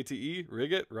 R-E-I-G-A-T-E.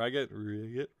 Rigget?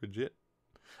 Rigget?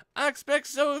 I expect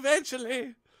so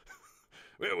eventually.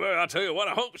 Well, I tell you what,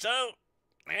 I hope so.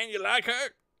 And you like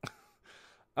her?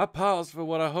 I paused for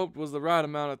what I hoped was the right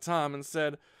amount of time and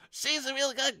said, she's a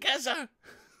real good kisser.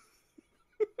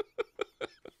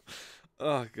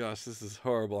 Oh gosh, this is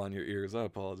horrible on your ears. I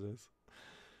apologize.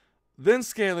 Then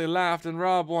Scaly laughed, and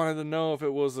Rob wanted to know if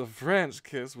it was a French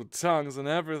kiss with tongues and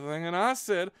everything, and I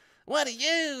said, what do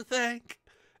you think?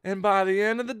 And by the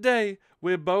end of the day,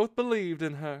 we both believed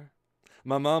in her.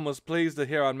 My mom was pleased to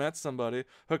hear I'd met somebody.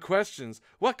 Her questions,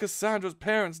 what Cassandra's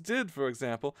parents did, for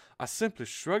example, I simply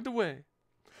shrugged away.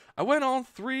 I went on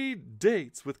 3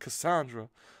 dates with Cassandra.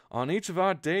 On each of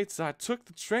our dates, I took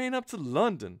the train up to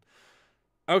London.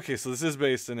 Okay, so this is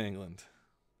based in England.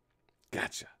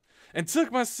 Gotcha. And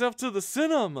took myself to the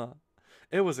cinema.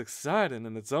 It was exciting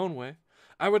in its own way.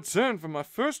 I returned from my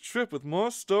first trip with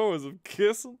more stories of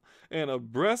kissing and a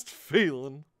breast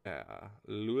feeling.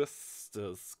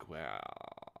 Leicester Square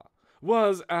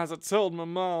was, as I told my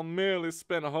mom, merely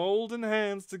spent holding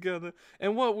hands together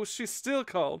and what was she still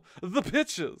called the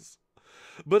pictures.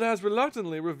 But as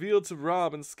reluctantly revealed to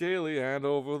Rob and Scaly and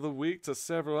over the week to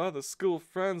several other school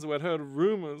friends who had heard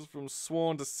rumors from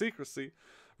sworn to secrecy,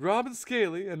 Rob and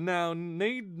Scaly and now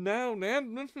needed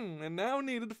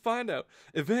to find out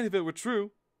if any of it were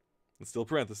true. And still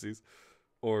parentheses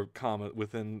or comma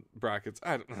within brackets.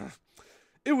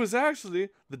 It was actually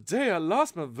the day I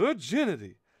lost my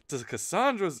virginity to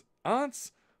Cassandra's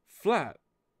aunt's flat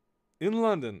in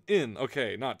London.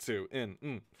 Okay, not to,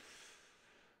 in.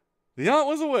 The aunt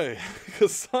was away.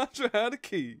 Cassandra had a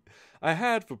key. I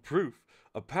had, for proof,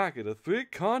 a packet of 3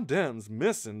 condoms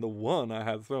missing the one I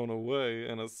had thrown away,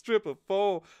 and a strip of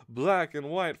 4 black and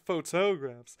white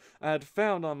photographs I had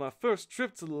found on my first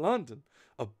trip to London,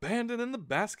 abandoned in the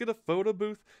basket of photo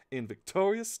booth in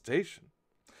Victoria Station.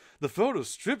 The photo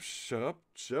strip showed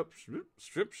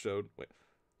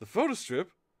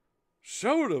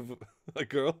of a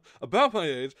girl about my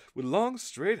age with long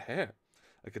straight hair.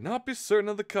 I could not be certain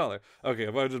of the color. Okay,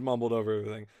 if I just mumbled over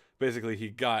everything. Basically, he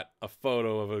got a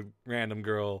photo of a random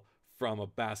girl from a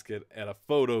basket at a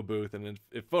photo booth, and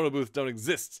if photo booths don't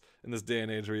exist in this day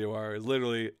and age where you are, it's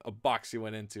literally a box you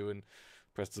went into and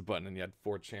pressed a button and you had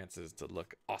 4 chances to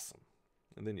look awesome.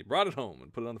 And then you brought it home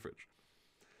and put it on the fridge.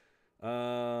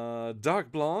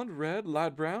 Dark blonde, red,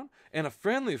 light brown, and a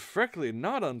friendly, freckly,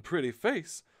 not unpretty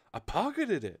face. I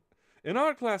pocketed it. In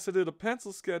art class, I did a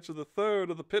pencil sketch of the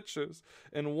 3rd of the pictures,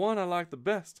 and one I liked the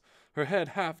best, her head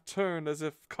half turned as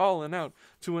if calling out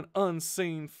to an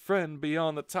unseen friend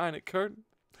beyond the tiny curtain.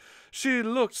 She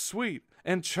looked sweet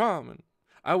and charming.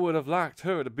 I would have liked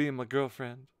her to be my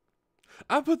girlfriend.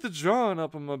 I put the drawing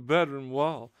up on my bedroom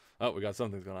wall. Oh, we got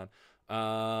something going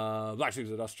on. Black Sheep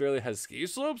said Australia has ski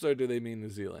slopes, or do they mean New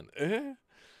Zealand?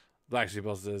 Black Sheep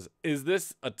also says, is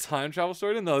this a time travel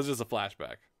story? No, it's just a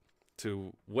flashback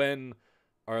to when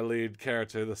our lead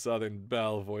character, the Southern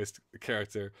Belle voiced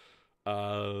character,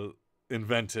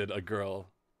 invented a girl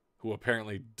who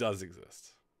apparently does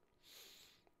exist.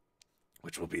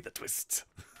 Which will be the twist.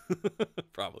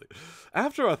 Probably.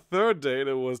 After our third date,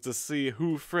 it was to see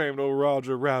Who Framed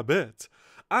Roger Rabbit.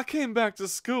 I came back to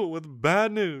school with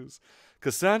bad news.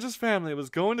 Cassandra's family was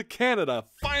going to Canada.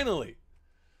 Finally!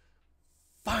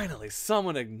 Finally,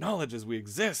 someone acknowledges we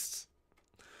exist.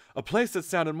 A place that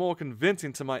sounded more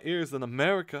convincing to my ears than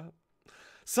America.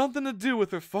 Something to do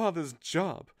with her father's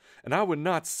job, and I would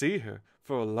not see her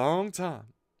for a long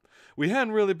time. We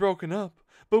hadn't really broken up,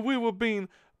 but we were being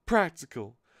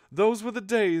practical. Those were the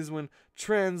days when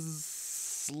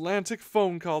transatlantic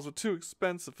phone calls were too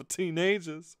expensive for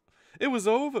teenagers. It was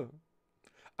over.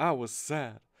 I was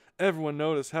sad. Everyone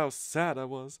noticed how sad I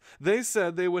was. They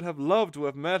said they would have loved to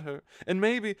have met her, and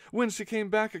maybe when she came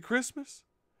back at Christmas.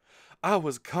 I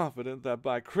was confident that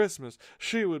by Christmas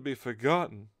she would be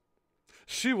forgotten.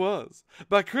 She was.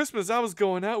 By Christmas I was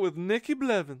going out with Nicky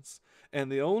Blevins, and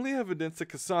the only evidence that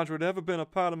Cassandra had ever been a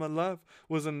part of my life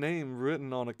was a name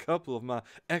written on a couple of my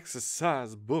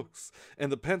exercise books,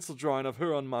 and the pencil drawing of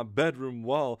her on my bedroom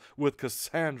wall with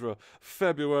Cassandra,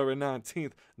 February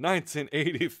 19th,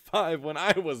 1985, when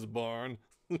I was born,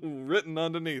 written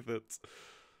underneath it.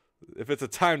 If it's a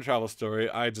time travel story,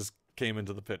 I just came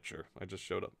into the picture. I just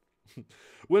showed up.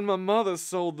 When my mother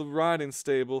sold the riding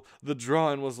stable, the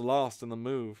drawing was lost in the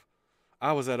move.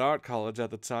 I was at art college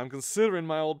at the time, considering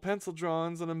my old pencil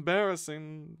drawings an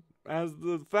embarrassing as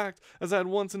the fact as I had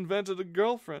once invented a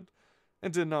girlfriend,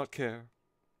 and did not care.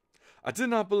 I did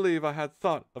not believe I had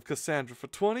thought of Cassandra for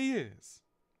 20 years.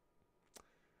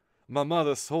 My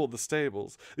mother sold the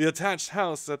stables, the attached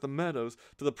house at the meadows,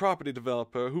 to the property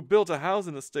developer who built a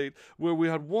housing estate where we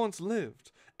had once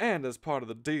lived, and as part of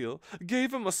the deal,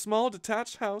 gave him a small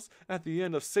detached house at the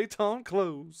end of Satan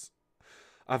Close.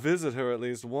 I visit her at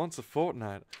least once a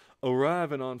fortnight,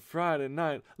 arriving on Friday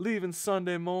night, leaving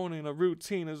Sunday morning, a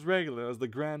routine as regular as the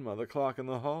grandmother clock in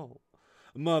the hall.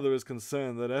 Mother is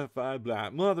concerned that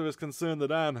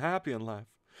I am happy in life.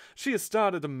 She has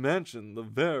started to mention that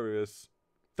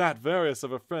various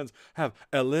of her friends have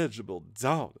eligible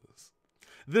daughters.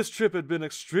 This trip had been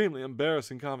extremely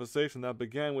embarrassing conversation that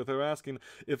began with her asking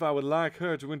if I would like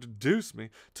her to introduce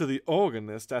me to the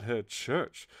organist at her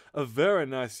church, a very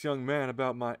nice young man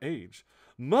about my age.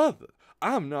 Mother,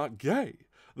 I'm not gay.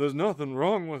 There's nothing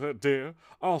wrong with it, dear.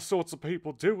 All sorts of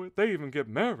people do it. They even get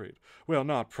married. Well,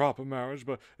 not proper marriage,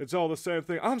 but it's all the same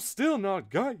thing. I'm still not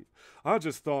gay. I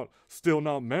just thought, still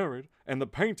not married, and the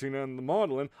painting and the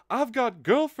modeling. I've got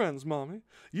girlfriends, Mommy.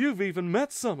 You've even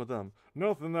met some of them.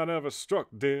 Nothing that ever struck,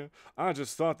 dear. I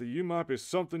just thought that you might be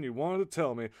something you wanted to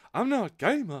tell me. I'm not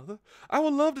gay, Mother. I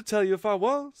would love to tell you if I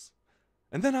was.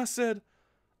 And then I said,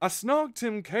 I snogged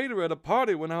Tim Cater at a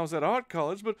party when I was at art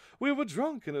college, but we were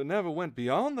drunk and it never went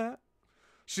beyond that.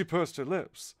 She pursed her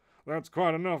lips. That's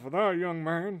quite enough of that, young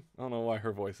man. I don't know why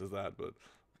her voice is that, but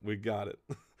we got it.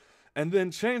 And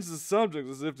then changed the subject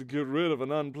as if to get rid of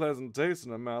an unpleasant taste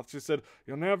in her mouth. She said,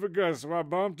 You'll never guess who I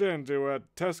bumped into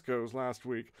at Tesco's last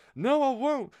week. No, I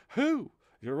won't. Who?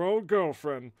 Your old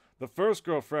girlfriend. The first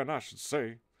girlfriend, I should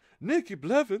say. Nicky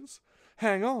Blevins?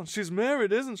 Hang on, she's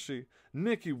married, isn't she?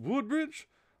 Nicky Woodbridge?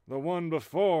 The one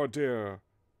before, dear.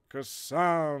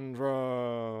 Cassandra.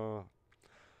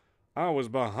 I was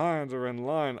behind her in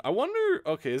line. I wonder,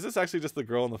 okay, is this actually just the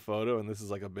girl in the photo and this is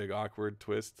like a big awkward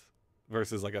twist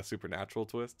versus like a supernatural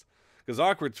twist? Because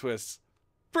awkward twists,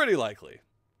 pretty likely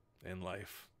in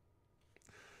life.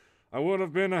 I would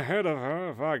have been ahead of her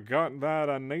if I got that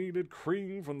I needed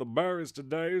cream from the berries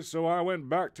today, so I went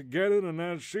back to get it, and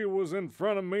as she was in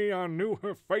front of me, I knew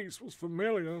her face was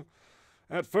familiar.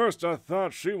 At first I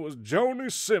thought she was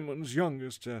Joni Simmons'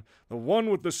 youngest, the one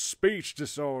with the speech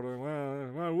disorder.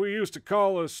 Well, we used to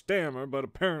call her Stammer, but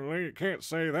apparently you can't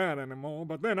say that anymore.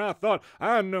 But then I thought,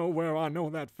 I know where I know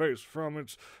that face from.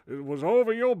 It was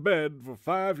over your bed for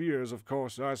 5 years, of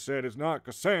course. I said, It's not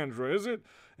Cassandra, is it?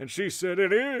 And she said,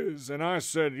 It is. And I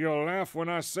said, You'll laugh when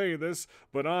I say this,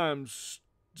 but this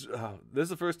is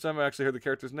the first time I actually heard the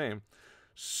character's name.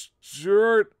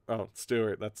 Stuart, that's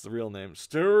the real name.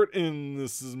 Stuart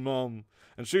Innes' mom.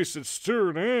 And she said,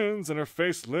 Stuart Innes, and her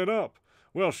face lit up.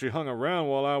 Well, she hung around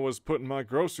while I was putting my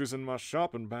groceries in my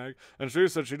shopping bag, and she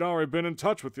said she'd already been in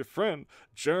touch with your friend,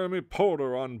 Jeremy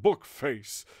Porter, on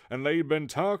Bookface, and they'd been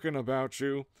talking about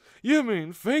you. You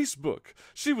mean Facebook?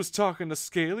 She was talking to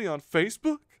Scaly on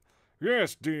Facebook?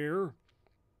 Yes, dear.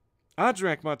 I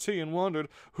drank my tea and wondered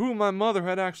who my mother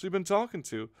had actually been talking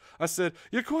to. I said,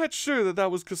 "You're quite sure that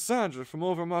that was Cassandra from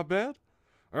over my bed?"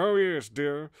 "Oh, yes,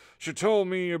 dear. She told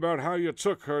me about how you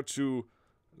took her to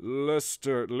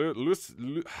Leicester.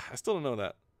 I still don't know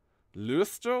that.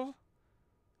 Leicester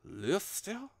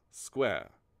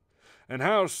Square. And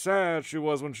how sad she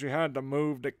was when she had to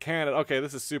move to Canada." Okay,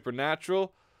 this is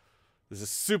supernatural. This is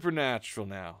supernatural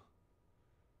now.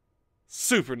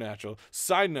 Supernatural.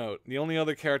 Side note, the only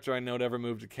other character I know to ever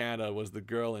moved to Canada was the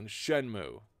girl in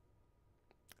Shenmue.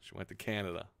 She went to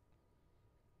Canada.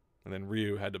 And then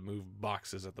Ryu had to move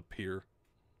boxes at the pier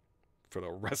for the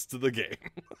rest of the game.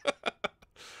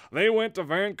 They went to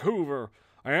Vancouver.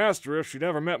 I asked her if she'd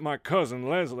ever met my cousin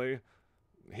Leslie.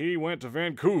 He went to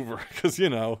Vancouver. Because, you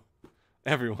know,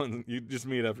 you just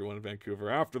meet everyone in Vancouver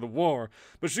after the war.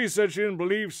 But she said she didn't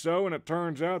believe so, and it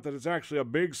turns out that it's actually a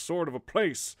big sort of a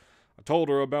place. I told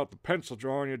her about the pencil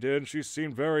drawing you did, and she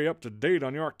seemed very up to date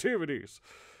on your activities.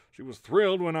 She was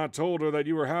thrilled when I told her that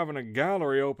you were having a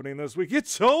gallery opening this week. You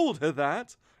told her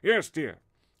that? Yes, dear.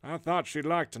 I thought she'd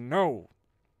like to know.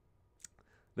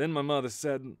 Then my mother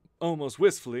said, almost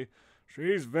wistfully,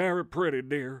 "She's very pretty,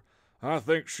 dear. I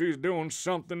think she's doing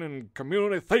something in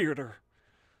community theater."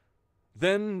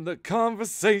 Then the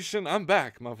conversation, I'm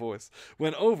back, my voice,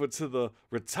 went over to the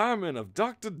retirement of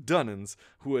Dr. Dunnins,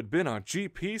 who had been our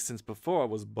GP since before I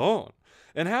was born,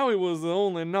 and how he was the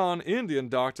only non-Indian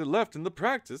doctor left in the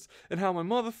practice, and how my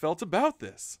mother felt about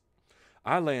this.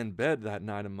 I lay in bed that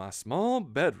night in my small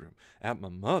bedroom at my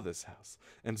mother's house,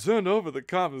 and turned over the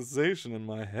conversation in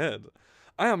my head.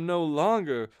 I am no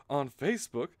longer on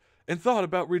Facebook, and thought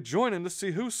about rejoining to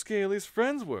see who Scaly's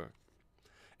friends were,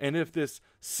 and if this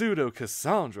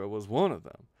pseudo-Cassandra was one of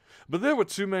them. But there were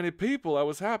too many people I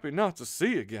was happy not to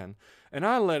see again, and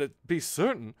I let it be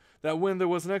certain that when there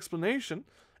was an explanation,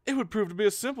 it would prove to be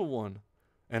a simple one,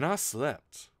 and I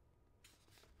slept.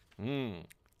 Man,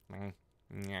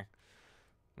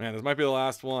 this might be the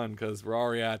last one, because we're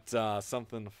already at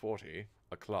something 40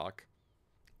 o'clock.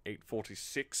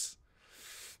 8:46.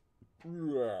 I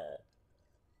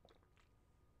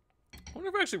wonder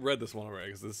if I actually read this one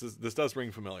already, because this does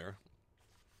ring familiar.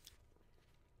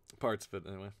 Parts of it,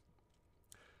 anyway.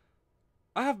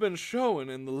 I have been showing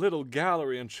in the little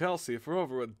gallery in Chelsea for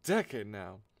over a decade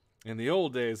now. In the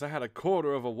old days, I had a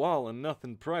quarter of a wall and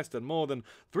nothing priced at more than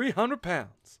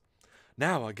 £300.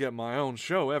 Now I get my own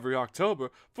show every October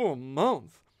for a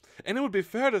month. And it would be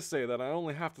fair to say that I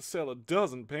only have to sell a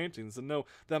dozen paintings and know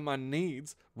that my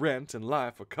needs, rent, and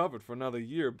life are covered for another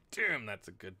year. Damn, that's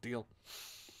a good deal.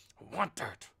 I want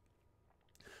that.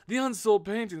 The unsold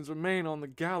paintings remain on the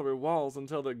gallery walls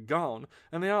until they're gone,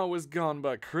 and they're always gone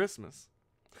by Christmas.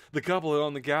 The couple who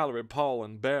own the gallery, Paul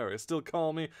and Barry, still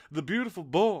call me the beautiful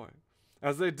boy,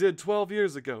 as they did 12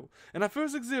 years ago, and I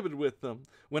first exhibited with them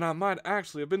when I might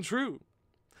actually have been true.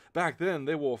 Back then,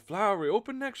 they wore flowery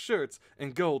open-neck shirts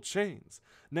and gold chains.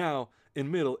 Now, in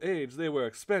middle age, they wear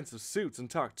expensive suits and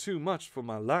talk too much for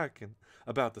my liking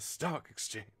about the stock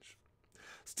exchange.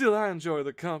 Still, I enjoy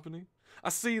their company. I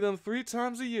see them 3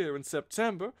 times a year in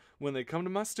September when they come to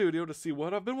my studio to see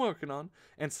what I've been working on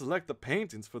and select the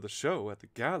paintings for the show at the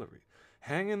gallery,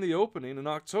 hang in the opening in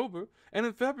October, and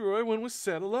in February when we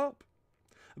settle up.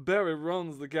 Barry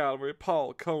runs the gallery,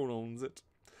 Paul co-owns it.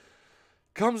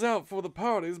 Comes out for the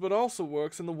parties, but also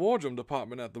works in the wardrobe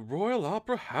department at the Royal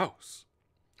Opera House.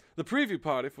 The preview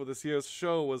party for this year's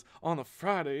show was on a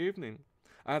Friday evening.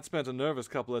 I had spent a nervous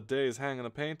couple of days hanging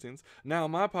the paintings. Now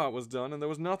my part was done, and there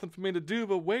was nothing for me to do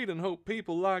but wait and hope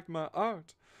people liked my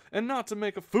art, and not to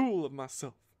make a fool of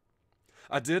myself.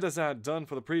 I did as I had done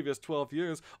for the previous 12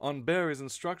 years, on Barry's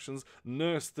instructions,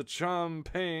 nurse the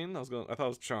champagne. I thought it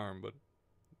was charm, but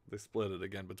they split it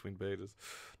again between pages.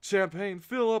 Champagne,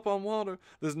 fill up on water.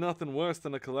 There's nothing worse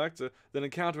than a collector than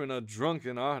encountering a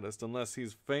drunken artist unless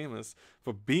he's famous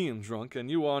for being drunk, and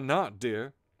you are not,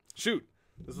 dear. Shoot,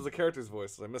 this was a character's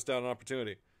voice, so I missed out on an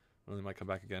opportunity. Well, they might come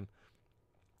back again.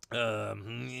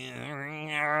 I'm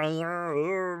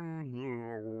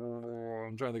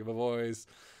trying to think of a voice.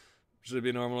 Should it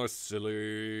be normal or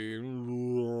silly?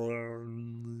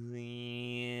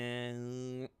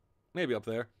 Maybe up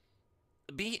there.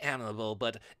 Be amiable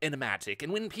but enigmatic,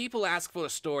 and when people ask for a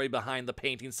story behind the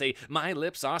painting, say, "My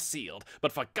lips are sealed,"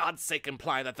 but for God's sake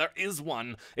imply that there is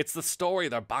one. It's the story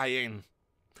they're buying.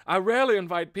 I rarely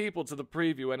invite people to the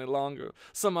preview any longer.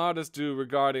 Some artists do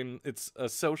regarding it's a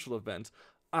social event.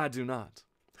 I do not.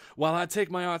 While I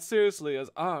take my art seriously as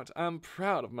art, I'm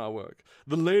proud of my work.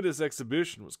 The latest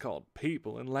exhibition was called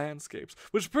People and Landscapes,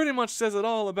 which pretty much says it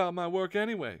all about my work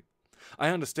anyway. I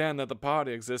understand that the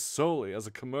party exists solely as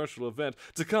a commercial event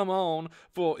to come on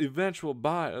for eventual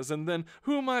buyers, and then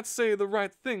who might say the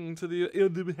right thing to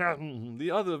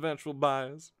the other eventual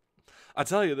buyers? I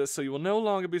tell you this so you will no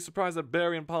longer be surprised that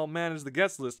Barry and Paul managed the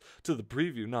guest list to the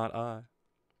preview, not I.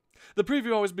 The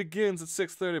preview always begins at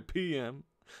 6:30 p.m.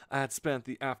 I had spent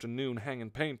the afternoon hanging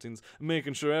paintings,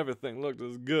 making sure everything looked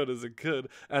as good as it could,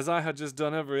 as I had just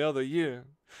done every other year.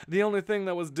 The only thing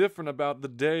that was different about the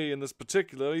day in this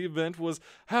particular event was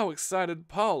how excited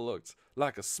Paul looked,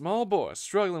 like a small boy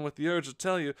struggling with the urge to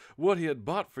tell you what he had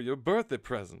bought for your birthday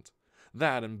present.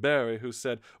 That and Barry, who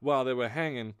said while they were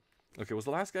hanging... Okay, was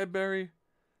the last guy Barry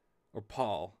or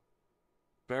Paul?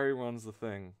 Barry runs the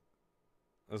thing.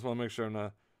 I just want to make sure I'm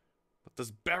not... What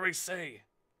does Barry say?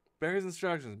 Barry's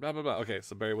instructions, blah, blah, blah. Okay,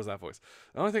 so Barry was that voice.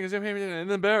 The only thing is,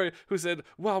 and then Barry, who said,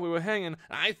 while we were hanging,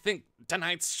 I think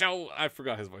tonight's show, I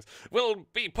forgot his voice. will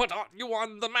be put you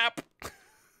on the map.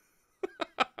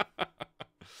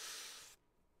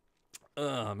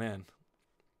 Oh, man.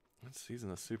 What season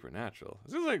of Supernatural?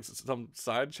 Is there like some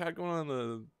side chat going on in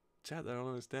the chat that I don't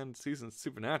understand? Season of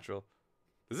Supernatural.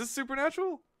 Is this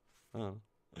Supernatural? Oh.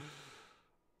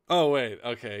 Oh, wait.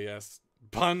 Okay, yes.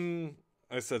 Pun...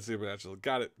 I said Supernatural.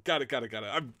 Got it.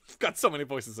 I've got so many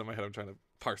voices in my head I'm trying to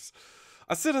parse.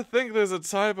 I sort of think there's a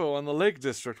typo on the Lake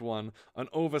District one, an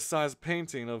oversized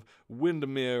painting of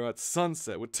Windermere at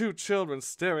sunset with two children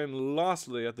staring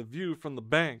lostly at the view from the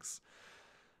banks.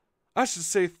 I should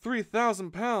say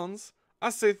 3,000 pounds. I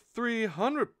say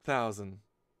 300,000.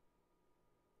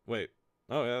 Wait.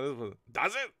 Oh, yeah, this was...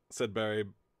 Does it? Said Barry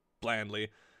blandly.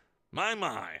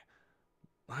 My.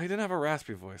 He didn't have a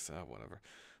raspy voice. Whatever.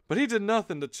 But he did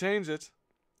nothing to change it.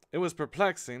 It was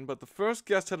perplexing, but the first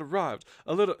guest had arrived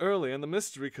a little early and the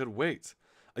mystery could wait.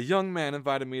 A young man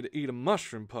invited me to eat a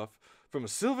mushroom puff from a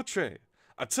silver tray.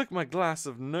 I took my glass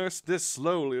of Nurse This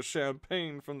Slowly of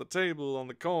champagne from the table on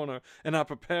the corner, and I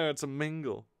prepared to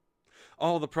mingle.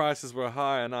 All the prices were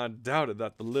high, and I doubted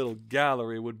that the little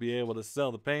gallery would be able to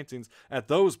sell the paintings at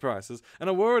those prices, and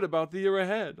I worried about the year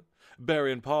ahead.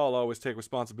 Barry and Paul always take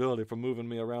responsibility for moving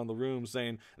me around the room,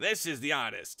 saying, This is the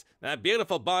artist, that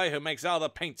beautiful boy who makes all the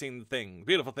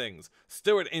beautiful things,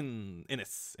 Stuart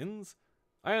Innes. Innes?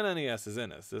 I-N-N-E-S is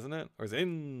Innes, isn't it? Or is it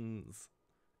Innes?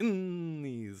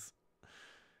 Innes.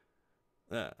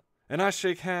 And I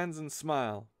shake hands and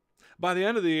smile. By the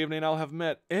end of the evening, I'll have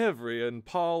met everyone, and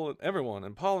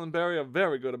Paul and Barry are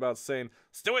very good about saying,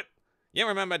 Stuart, you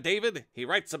remember David? He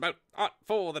writes about art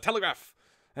for the Telegraph.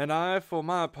 And I, for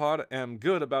my part, am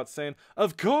good about saying,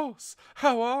 Of course!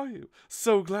 How are you?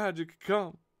 So glad you could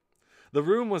come. The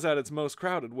room was at its most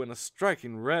crowded when a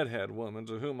striking redhead woman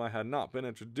to whom I had not been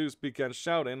introduced began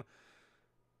shouting,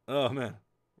 oh, man.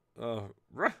 I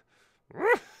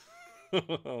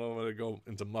don't want to go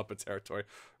into Muppet territory.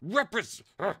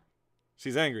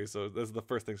 She's angry, so this is the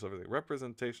first thing she'll ever say.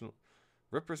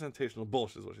 Representational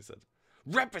bullshit is what she said.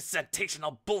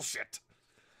 Representational bullshit!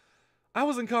 I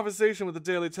was in conversation with the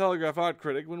Daily Telegraph art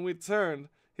critic when we turned.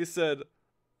 He said,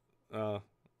 friend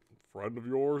of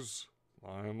yours?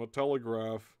 I am a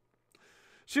telegraph.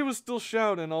 She was still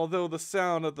shouting, although the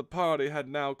sound at the party had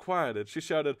now quieted. She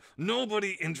shouted,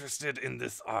 Nobody interested in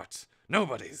this art.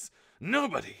 Nobody.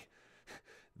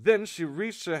 Then she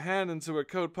reached her hand into her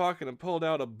coat pocket and pulled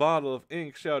out a bottle of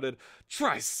ink, shouted,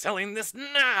 Try selling this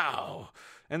now!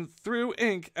 And threw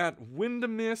ink at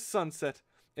Windermere Sunset.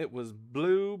 It was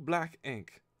blue-black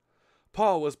ink.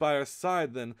 Paul was by her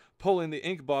side then, pulling the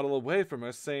ink bottle away from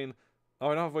her, saying, I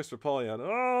don't have a voice for Paul yet.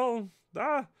 Oh,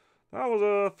 that was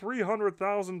a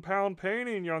 300,000-pound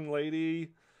painting, young lady.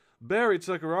 Barry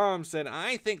took her arm, said,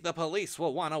 I think the police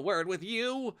will want a word with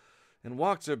you, and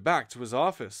walked her back to his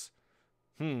office.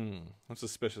 I'm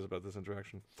suspicious about this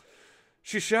interaction.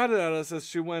 She shouted at us as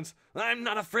she went, I'm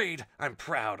not afraid. I'm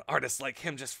proud. Artists like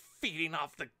him just feeding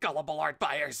off the gullible art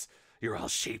buyers. You're all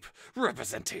sheep.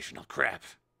 Representational crap.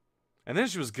 And then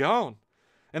she was gone.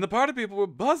 And the party people were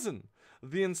buzzing.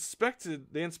 They inspected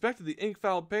the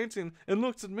ink-fouled painting and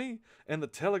looked at me. And the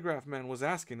telegraph man was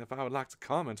asking if I would like to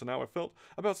comment on how I felt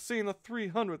about seeing a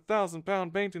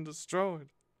 300,000-pound painting destroyed.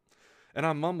 And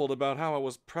I mumbled about how I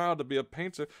was proud to be a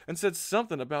painter and said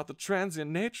something about the transient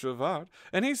nature of art.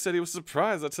 And he said he was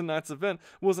surprised that tonight's event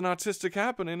was an artistic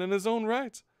happening in his own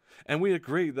right. And we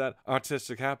agreed that,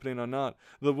 artistic happening or not,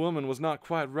 the woman was not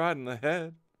quite right in the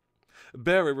head.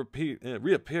 Barry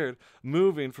reappeared,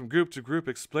 moving from group to group,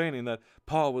 explaining that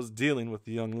Paul was dealing with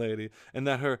the young lady, and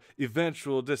that her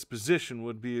eventual disposition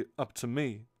would be up to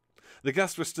me. The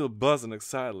guests were still buzzing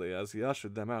excitedly as he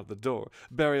ushered them out the door.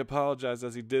 Barry apologized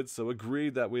as he did so,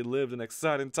 agreed that we lived in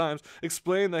exciting times,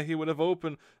 explained that he will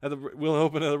open at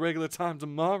the regular time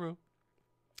tomorrow.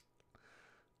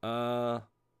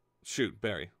 Shoot,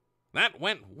 Barry. That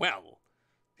went well,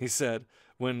 He said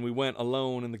when we went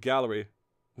alone in the gallery.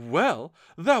 Well,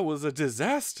 that was a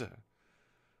disaster.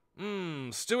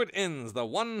 Stuart Innes, the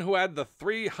one who had the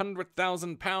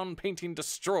 300,000-pound painting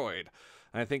destroyed.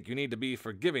 I think you need to be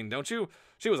forgiving, don't you?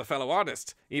 She was a fellow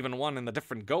artist, even one in the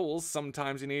different goals.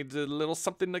 Sometimes you need a little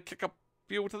something to kick up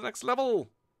you to the next level.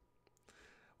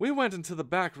 We went into the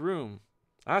back room.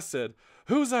 I said,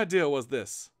 whose idea was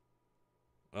this?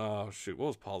 Oh, shoot. What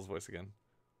was Paul's voice again?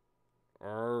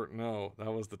 No,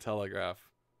 that was the telegraph.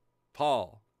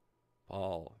 Paul.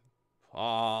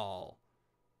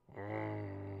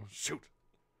 Shoot.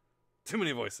 Too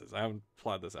many voices. I haven't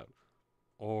plotted this out.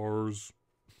 Ours,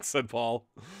 said Paul.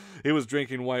 He was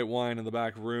drinking white wine in the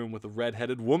back room with a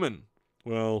red-headed woman.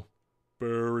 Well,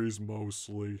 Barry's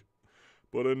mostly.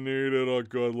 But I needed a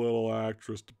good little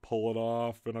actress to pull it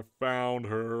off, and I found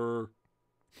her.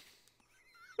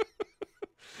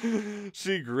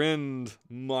 She grinned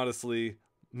modestly.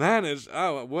 Managed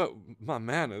to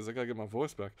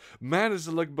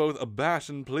look both abashed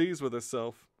and pleased with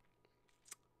herself.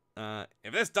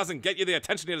 If this doesn't get you the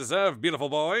attention you deserve, beautiful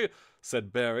boy,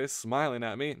 said Barry, smiling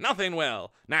at me. Nothing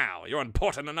will. Now, you're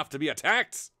important enough to be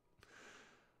attacked.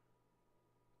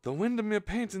 The Windermere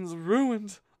painting's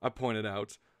ruined, I pointed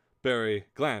out. Barry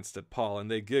glanced at Paul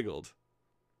and they giggled.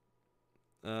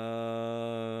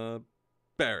 Paul.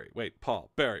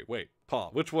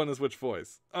 Which one is which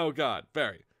voice? Oh, God,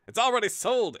 Barry. It's already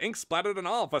sold, ink splattered and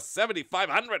all, for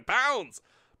 £7,500,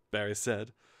 Barry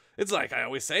said. It's like I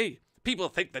always say, people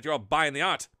think that you're buying the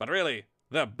art, but really,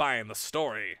 they're buying the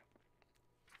story.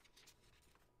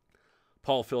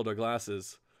 Paul filled our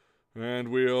glasses. And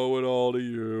we owe it all to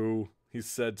you, he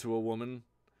said to a woman.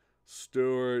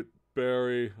 Stuart,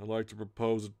 Barry, I'd like to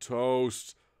propose a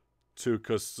toast to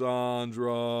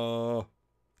Cassandra.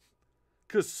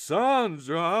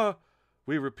 Cassandra,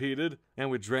 we repeated, and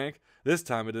we drank. This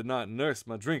time I did not nurse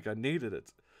my drink, I needed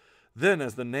it. Then,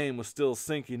 as the name was still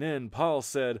sinking in, Paul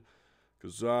said,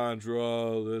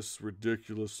 Cassandra, this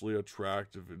ridiculously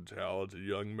attractive and talented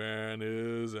young man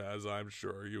is, as I'm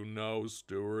sure you know,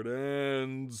 Stuart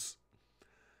Innes.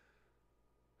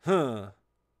 Huh.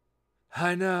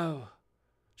 I know,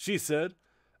 she said.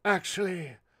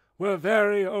 Actually, we're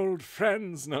very old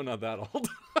friends. No, not that old.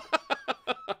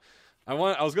 I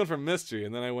was going for mystery,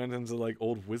 and then I went into, like,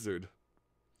 old wizard.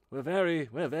 We're very,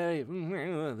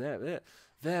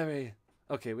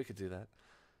 okay, we could do that.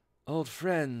 Old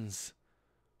friends.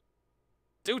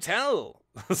 Do tell,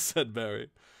 said Barry.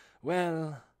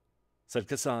 Well, said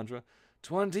Cassandra,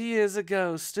 20 years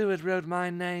ago, Stuart wrote my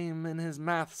name in his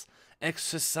maths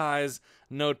exercise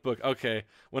notebook. Okay,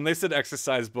 when they said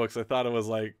exercise books, I thought it was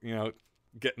like, you know,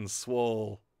 getting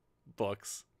swole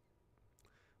books.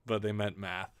 But they meant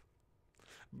math.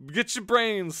 Get your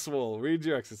brains swole. Read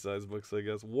your exercise books, I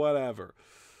guess. Whatever.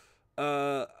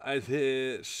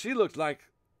 She looked like...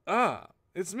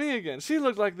 it's me again. She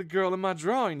looked like the girl in my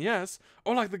drawing, yes.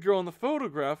 Or like the girl in the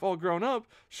photograph, all grown up,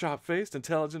 sharp-faced,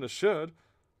 intelligent, assured.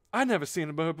 I'd never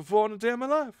seen her before in a day of my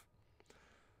life.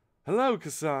 Hello,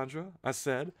 Cassandra, I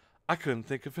said. I couldn't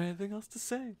think of anything else to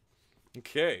say.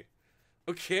 Okay.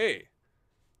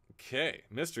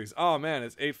 Mysteries. Oh, man,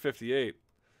 it's 8:58.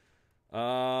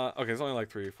 Okay, it's only like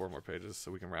 3 or 4 more pages,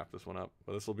 so we can wrap this one up.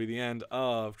 But this will be the end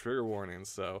of Trigger Warnings,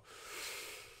 so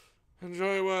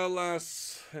enjoy while it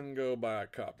lasts and go buy a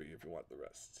copy if you want the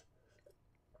rest.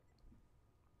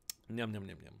 Yum, yum,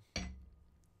 yum, yum.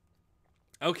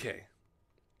 Okay.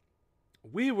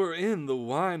 We were in the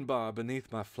wine bar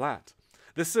beneath my flat.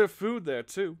 They serve food there,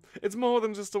 too. It's more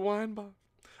than just a wine bar.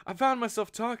 I found myself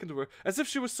talking to her as if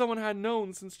she was someone I'd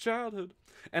known since childhood,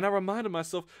 and I reminded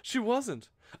myself she wasn't.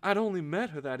 I'd only met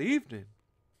her that evening.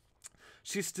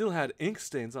 She still had ink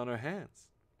stains on her hands.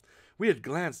 We had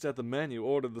glanced at the menu,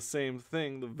 ordered the same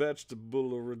thing, the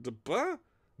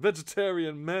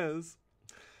vegetarian mez.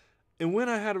 And when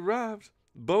I had arrived,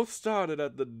 both started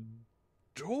at the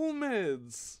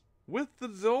dolmades, with the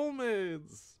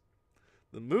dolmades.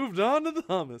 Then moved on to the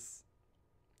hummus.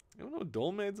 You don't know what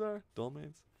dolmades are?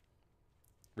 Dolmades?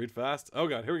 Read fast. Oh,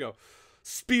 God, here we go.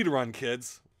 Speed run,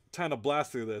 kids. Time to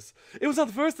blast through this. It was not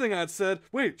the first thing I had said.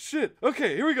 Wait, shit.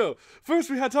 Okay, here we go. First,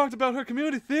 we had talked about her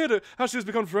community theater, how she has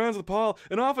become friends with Paul,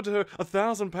 and offered to her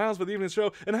 £1,000 for the evening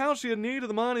show, and how she had needed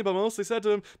the money, but mostly said to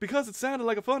him, because it sounded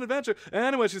like a fun adventure.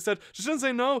 Anyway, she said she shouldn't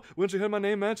say no. When she heard my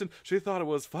name mentioned, she thought it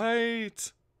was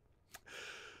fight.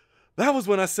 That was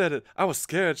when I said it. I was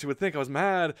scared she would think I was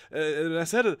mad. And I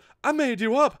said it. I made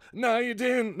you up. No, you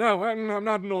didn't. No, I'm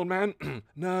not an old man.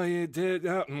 No, you did.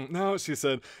 No, she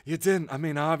said. You didn't. I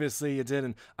mean, obviously you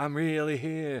didn't. I'm really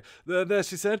here. There,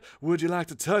 she said. Would you like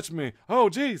to touch me? Oh,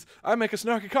 geez. I make a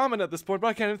snarky comment at this point, but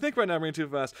I can't even think right now. I'm reading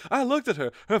too fast. I looked at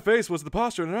her. Her face was the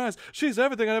posture in her eyes. She's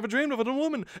everything I ever dreamed of in a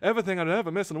woman. Everything I'd ever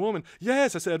miss in a woman.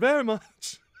 Yes, I said, very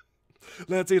much.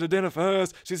 Let's eat a dinner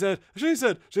first. She said,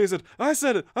 I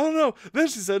said it, I don't know. Then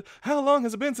she said, how long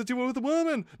has it been since you were with a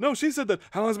woman? No, she said that,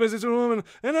 how long has it been since you were with a woman?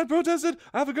 And I protested,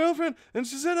 I have a girlfriend. And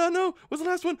she said, no, what's the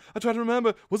last one? I tried to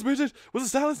remember. Was it Bridget? Was it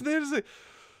stylist in the agency?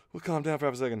 We'll calm down for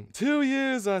half a second. 2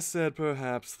 years, I said,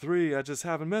 perhaps 3. I just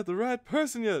haven't met the right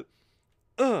person yet.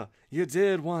 You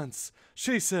did once.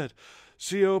 She said.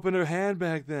 She opened her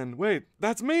handbag then. Wait,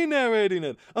 that's me narrating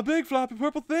it. A big floppy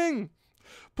purple thing.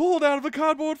 Pulled out of a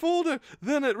cardboard folder.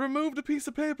 Then it removed a piece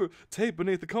of paper, taped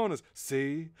beneath the corners.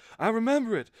 See? I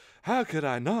remember it. How could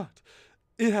I not?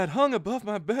 It had hung above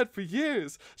my bed for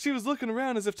years. She was looking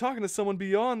around as if talking to someone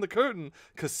beyond the curtain.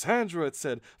 Cassandra, it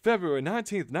said. February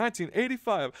 19th,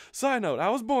 1985. Side note, I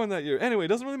was born that year. Anyway, it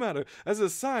doesn't really matter. As a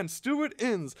sign, Stuart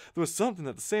Inns. There was something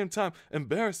at the same time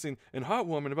embarrassing and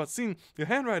heartwarming about seeing your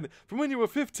handwriting from when you were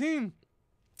 15.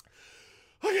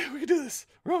 Okay, we can do this.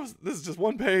 This is just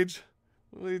one page.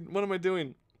 What am I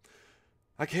doing?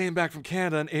 I came back from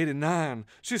Canada in 89.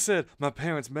 She said my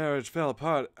parents' marriage fell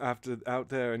apart out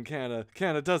there in Canada.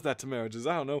 Canada does that to marriages.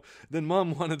 I don't know. Then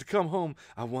Mom wanted to come home.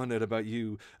 I wondered about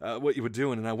you, what you were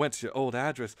doing, and I went to your old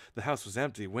address. The house was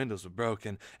empty, windows were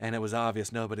broken, and it was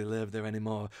obvious nobody lived there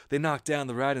anymore. They knocked down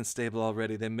the riding stable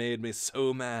already. They made me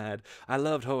so mad. I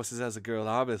loved horses as a girl,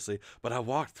 obviously, but I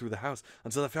walked through the house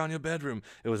until I found your bedroom.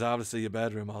 It was obviously your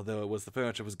bedroom, although the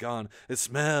furniture was gone. It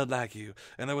smelled like you,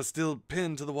 and there was still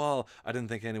pinned to the wall. I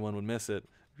didn't think anyone would miss it.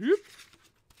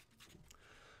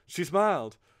 She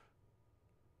smiled.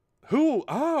 Who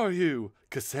are you?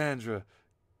 Cassandra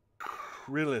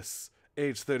Krillis,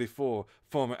 age 34,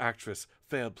 former actress,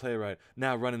 failed playwright,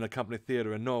 now running a company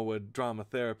theater in Norwood, drama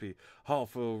therapy, hall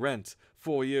for rent,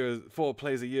 4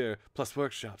 plays a year, plus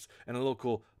workshops, and a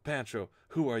local pantro.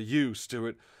 Who are you,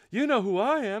 Stuart? You know who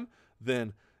I am.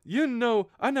 Then, you know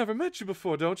I never met you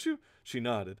before, don't you? She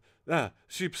nodded.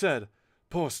 She said,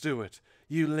 poor Stuart.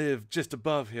 You live just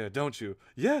above here, don't you?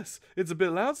 Yes, it's a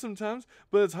bit loud sometimes,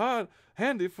 but it's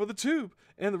handy for the tube,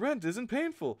 and the rent isn't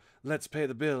painful. Let's pay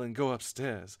the bill and go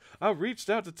upstairs. I reached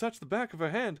out to touch the back of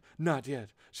her hand. Not yet,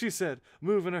 she said,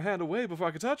 moving her hand away before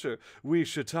I could touch her. We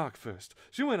should talk first.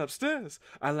 She went upstairs.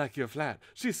 I like your flat,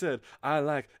 she said. I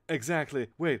like exactly.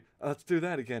 Wait, let's do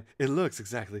that again. It looks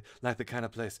exactly like the kind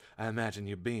of place I imagine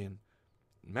you being.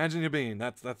 Imagine you being.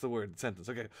 That's the word sentence.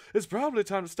 Okay. It's probably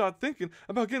time to start thinking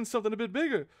about getting something a bit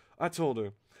bigger, I told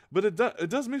her. But it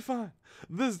does me fine.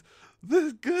 This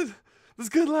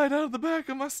good light out of the back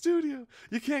of my studio.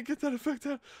 You can't get that effect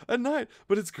out at night,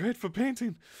 but it's great for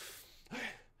painting.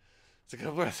 It's a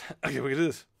good breath. Okay, we can do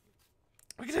this.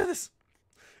 We can do this.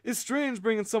 It's strange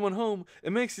bringing someone home.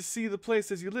 It makes you see the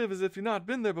place as you live as if you've not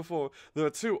been there before. There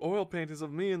are 2 oil paintings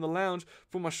of me in the lounge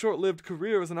from my short-lived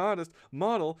career as an artist.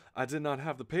 Model, I did not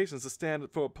have the patience to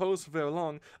stand for a pose for very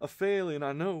long. A failing,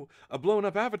 I know. A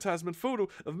blown-up advertisement photo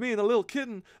of me and a little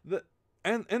kitten.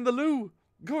 And the loo.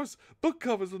 Of course, book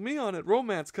covers with me on it,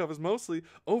 romance covers mostly,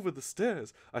 over the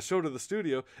stairs. I showed her the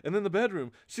studio, and then the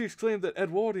bedroom. She exclaimed that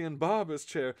Edwardian barber's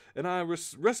chair, and I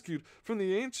was rescued from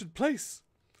the ancient place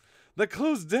that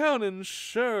closed down in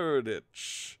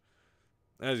Shoreditch.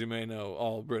 As you may know,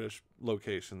 all British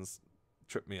locations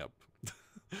trip me up.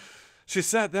 She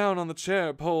sat down on the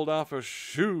chair, pulled off her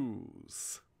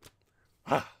shoes.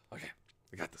 Okay,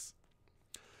 I got this.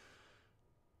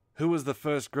 Who was the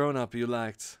first grown-up you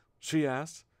liked? She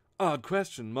asked. Odd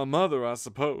question. My mother, I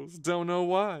suppose. Don't know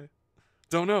why.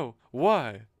 Don't know.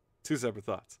 Why? 2 separate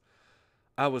thoughts.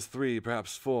 I was 3,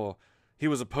 perhaps 4. He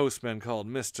was a postman called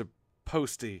Mr.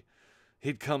 Posty.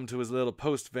 He'd come to his little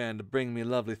post van to bring me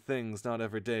lovely things, not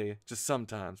every day, just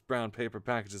sometimes, brown paper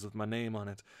packages with my name on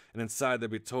it, and inside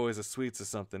there'd be toys or sweets or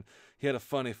something. He had a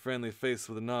funny, friendly face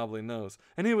with a knobbly nose,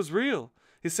 and he was real.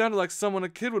 He sounded like someone a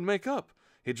kid would make up.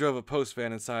 He drove a post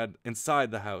van inside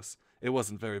the house. It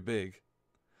wasn't very big.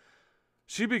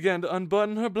 She began to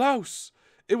unbutton her blouse.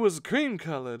 It was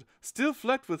cream-colored, still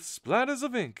flecked with splatters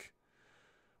of ink.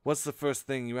 What's the first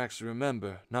thing you actually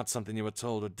remember, not something you were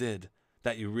told or did,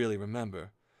 that you really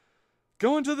remember?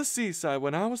 Going to the seaside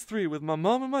when I was 3 with my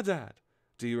mom and my dad.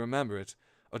 Do you remember it?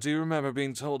 Or do you remember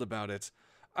being told about it?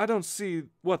 I don't see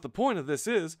what the point of this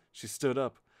is. She stood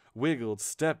up, wiggled,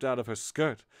 stepped out of her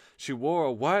skirt. She wore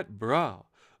a white bra,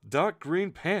 dark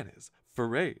green panties,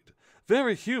 frayed,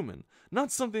 very human,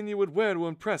 not something you would wear to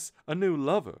impress a new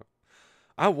lover.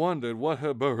 I wondered what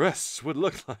her breasts would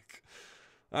look like.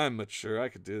 I'm mature, I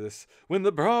could do this. When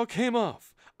the bra came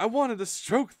off, I wanted to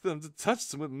stroke them, to touch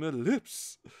them with my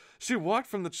lips. She walked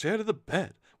from the chair to the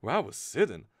bed, where I was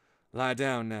sitting. Lie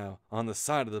down now, on the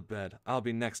side of the bed. I'll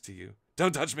be next to you.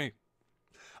 Don't touch me.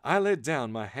 I laid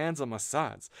down, my hands on my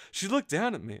sides. She looked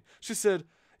down at me. She said,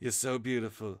 "You're so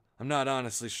beautiful. I'm not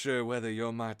honestly sure whether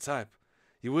you're my type.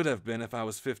 You would have been if I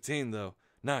was 15, though.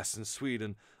 Nice and sweet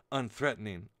and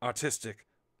unthreatening, artistic.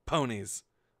 Ponies.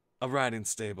 A riding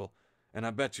stable. And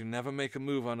I bet you never make a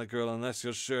move on a girl unless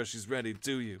you're sure she's ready,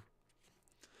 do you?"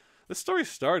 The story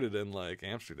started in, like,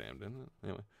 Amsterdam, didn't it?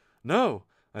 Anyway. No,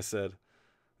 I said.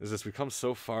 It's just we come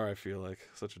so far, I feel like.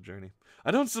 Such a journey.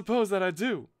 I don't suppose that I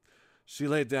do. She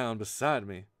lay down beside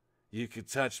me. "You can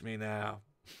touch me now,"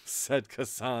 said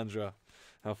Cassandra.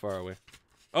 How far are we?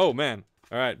 Oh, man.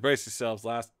 All right, brace yourselves.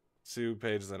 Last 2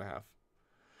 pages and a half.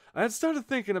 I had started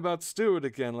thinking about Stuart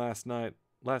again last night.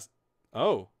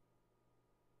 Oh.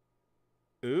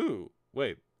 Ooh.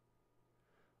 Wait.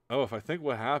 Oh, if I think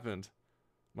what happened,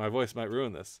 my voice might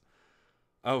ruin this.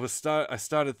 I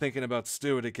started thinking about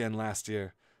Stuart again last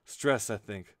year. Stress, I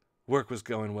think. Work was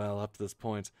going well up to this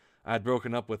point. I had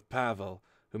broken up with Pavel,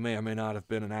 who may or may not have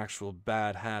been an actual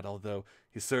bad hat, although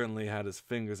he certainly had his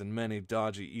fingers in many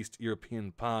dodgy East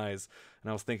European pies, and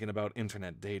I was thinking about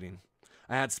internet dating.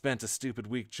 I had spent a stupid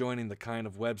week joining the kind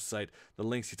of website that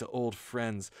links you to old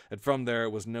friends, and from there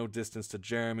it was no distance to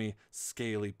Jeremy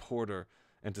Scaly Porter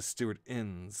and to Stuart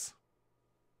Innes.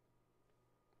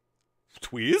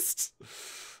 Twist?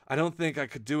 I don't think I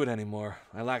could do it anymore.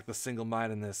 I lacked the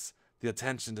single-mindedness, the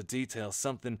attention to detail,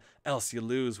 something else you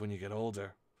lose when you get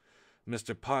older.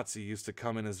 Mr. Potsy used to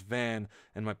come in his van,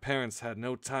 and my parents had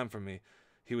no time for me.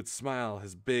 He would smile,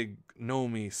 his big,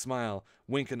 know-me smile,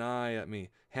 wink an eye at me,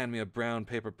 hand me a brown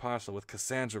paper parcel with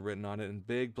Cassandra written on it in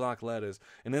big block letters,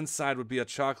 and inside would be a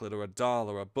chocolate or a doll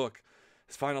or a book.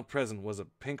 His final present was a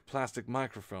pink plastic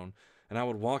microphone, and I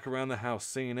would walk around the house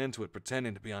singing into it,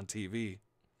 pretending to be on TV.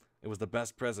 It was the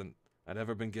best present I'd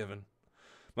ever been given.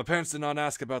 My parents did not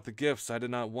ask about the gifts. I did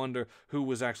not wonder who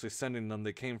was actually sending them.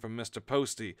 They came from Mr.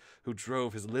 Posty, who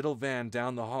drove his little van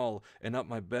down the hall and up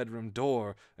my bedroom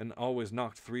door and always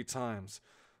knocked 3 times.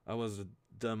 I was a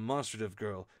demonstrative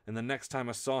girl, and the next time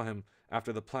I saw him,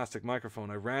 after the plastic microphone,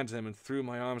 I ran to him and threw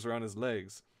my arms around his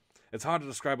legs. It's hard to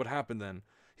describe what happened then.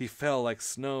 He fell like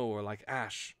snow or like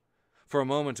ash. For a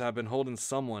moment I'd been holding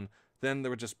someone, then there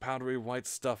were just powdery white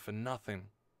stuff and nothing.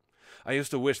 I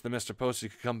used to wish that Mr. Posty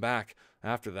could come back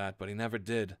after that, but he never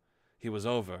did. He was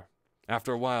over.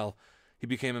 After a while, he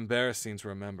became embarrassing to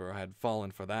remember. I had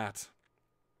fallen for that.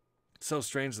 It's so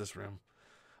strange, this room.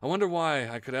 I wonder why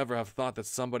I could ever have thought that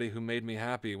somebody who made me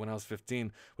happy when I was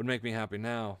 15 would make me happy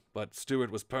now. But Stuart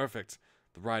was perfect.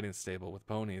 The riding stable with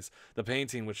ponies, the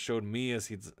painting which showed me as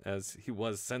he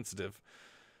was sensitive,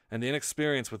 and the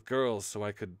inexperience with girls so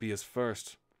I could be his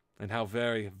first, and how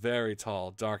very, very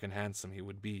tall, dark, and handsome he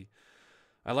would be.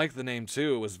 I liked the name,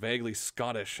 too. It was vaguely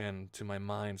Scottish and, to my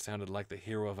mind, sounded like the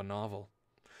hero of a novel.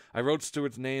 I wrote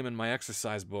Stuart's name in my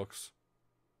exercise books.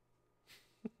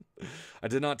 I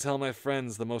did not tell my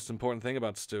friends the most important thing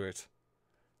about Stuart.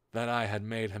 That I had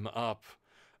made him up.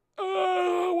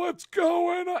 Oh, what's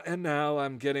going on? And now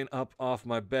I'm getting up off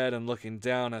my bed and looking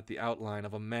down at the outline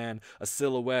of a man, a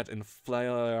silhouette in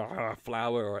flour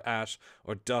or ash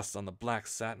or dust on the black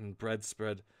satin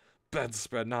bedspread,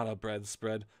 not a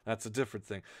bedspread. That's a different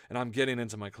thing. And I'm getting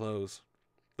into my clothes.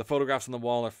 The photographs on the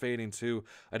wall are fading too.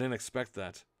 I didn't expect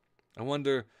that. I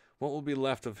wonder what will be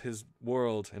left of his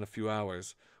world in a few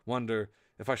hours. Wonder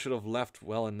if I should have left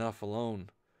well enough alone.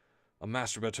 A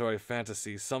masturbatory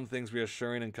fantasy, some things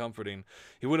reassuring and comforting.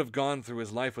 He would have gone through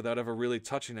his life without ever really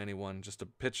touching anyone, just a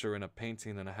picture and a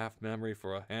painting and a half-memory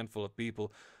for a handful of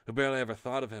people who barely ever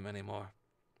thought of him anymore.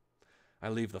 I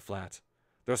leave the flat.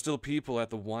 There are still people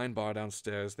at the wine bar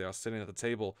downstairs. They are sitting at the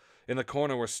table, in the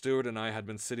corner where Stuart and I had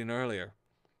been sitting earlier.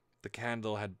 The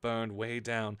candle had burned way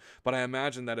down, but I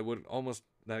imagined that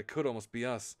it could almost be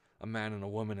us. A man and a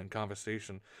woman in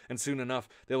conversation, and soon enough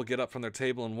they will get up from their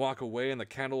table and walk away, and the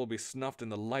candle will be snuffed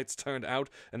and the lights turned out,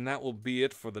 and that will be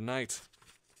it for the night.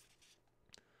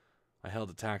 I hailed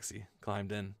a taxi,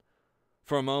 climbed in.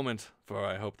 For a moment, for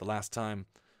I hope the last time,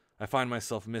 I find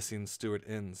myself missing Stuart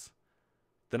Innes.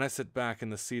 Then I sit back in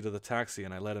the seat of the taxi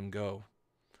and I let him go.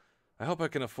 I hope I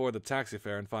can afford the taxi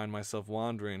fare and find myself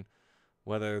wondering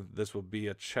whether this will be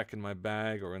a check in my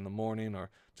bag or in the morning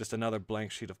or just another blank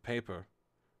sheet of paper.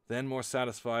 Then, more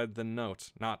satisfied than not.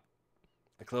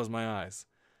 I close my eyes,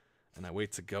 and I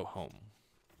wait to go home.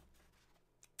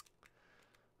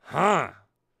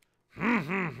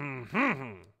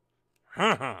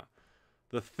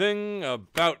 The Thing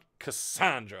About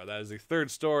Cassandra. That is the third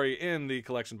story in the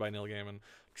collection by Neil Gaiman.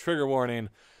 Trigger warning.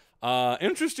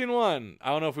 Interesting one. I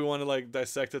don't know if we want to like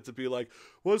dissect it to be like,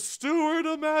 was Stewart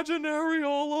imaginary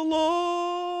all along?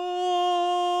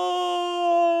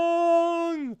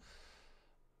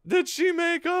 Did she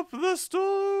make up the story?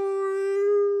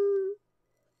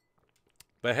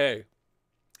 But hey,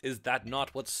 is that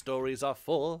not what stories are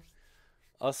for?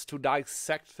 Us to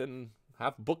dissect and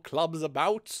have book clubs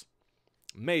about?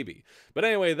 Maybe. But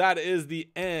anyway, that is the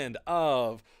end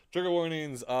of Trigger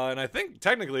Warnings. And I think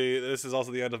technically this is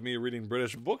also the end of me reading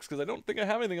British books, because I don't think I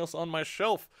have anything else on my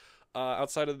shelf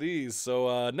outside of these.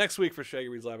 So next week for Shaggy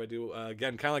Reads Live, I do,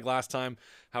 again, kind of like last time,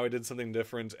 how I did something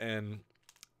different and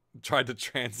tried to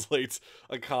translate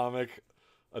a comic,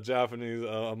 a Japanese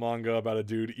a manga about a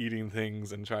dude eating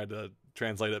things, and tried to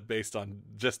translate it based on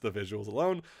just the visuals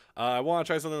alone. I want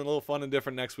to try something a little fun and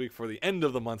different next week for the end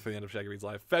of the month, for the end of Shaggy Reads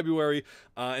Live, February.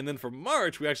 And then for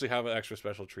March, we actually have an extra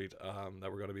special treat that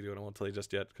we're going to be doing. I won't tell you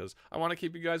just yet, because I want to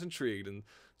keep you guys intrigued and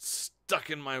stuck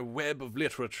in my web of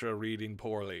literature reading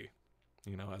poorly,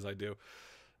 you know, as I do.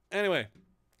 Anyway,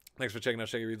 thanks for checking out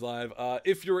Shaggy Reads Live.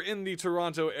 If you're in the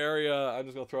Toronto area, I'm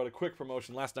just going to throw out a quick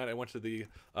promotion. Last night I went to the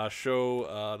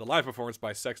show, the live performance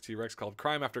by Sex T-Rex called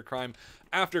Crime After Crime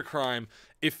After Crime.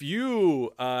 If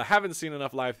you haven't seen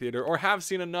enough live theater, or have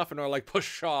seen enough and are like,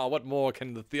 pshaw, what more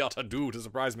can the theater do to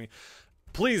surprise me?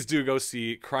 Please do go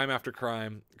see Crime After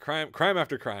Crime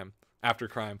After Crime After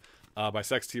Crime by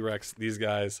Sex T-Rex. These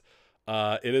guys,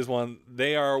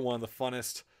 they are one of the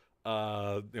funnest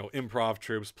improv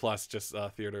troops, plus just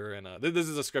theater, and this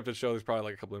is a scripted show. There's probably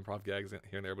like a couple improv gags here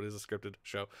and there, but it is a scripted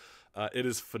show. It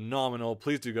is phenomenal.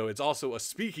 Please do go. It's also a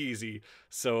speakeasy,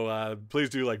 so please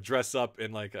do like dress up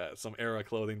in like some era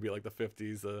clothing, be like the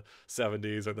 50s, the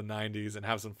 70s, or the 90s, and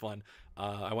have some fun.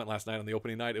 I went last night on the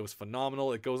opening night. It was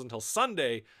phenomenal. It goes until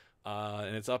Sunday,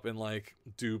 and it's up in like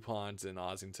DuPont in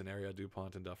Ossington area,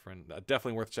 DuPont and Dufferin.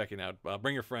 Definitely worth checking out.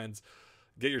 Bring your friends.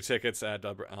 Get your tickets at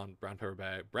on Brown Paper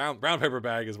Bag. Brown Paper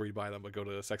Bag is where you buy them, but go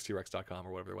to sextrex.com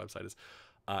or whatever their website is,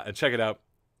 and check it out.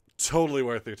 Totally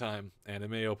worth your time, and it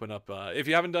may open up. If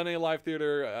you haven't done any live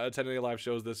theater, attended any live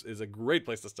shows, this is a great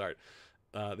place to start.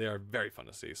 They are very fun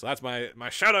to see. So that's my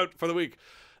shout out for the week.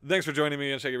 Thanks for joining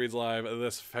me on Shaggy Reads Live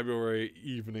this February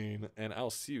evening, and I'll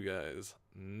see you guys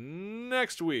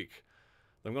next week.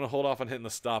 I'm going to hold off on hitting the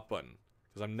stop button,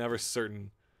 because I'm never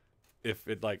certain if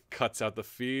it like cuts out the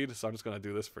feed, so I'm just gonna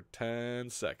do this for 10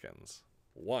 seconds.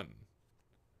 1.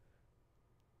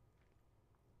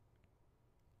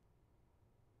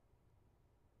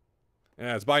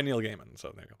 Yeah, it's by Neil Gaiman,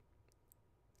 so there you go.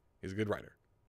 He's a good writer.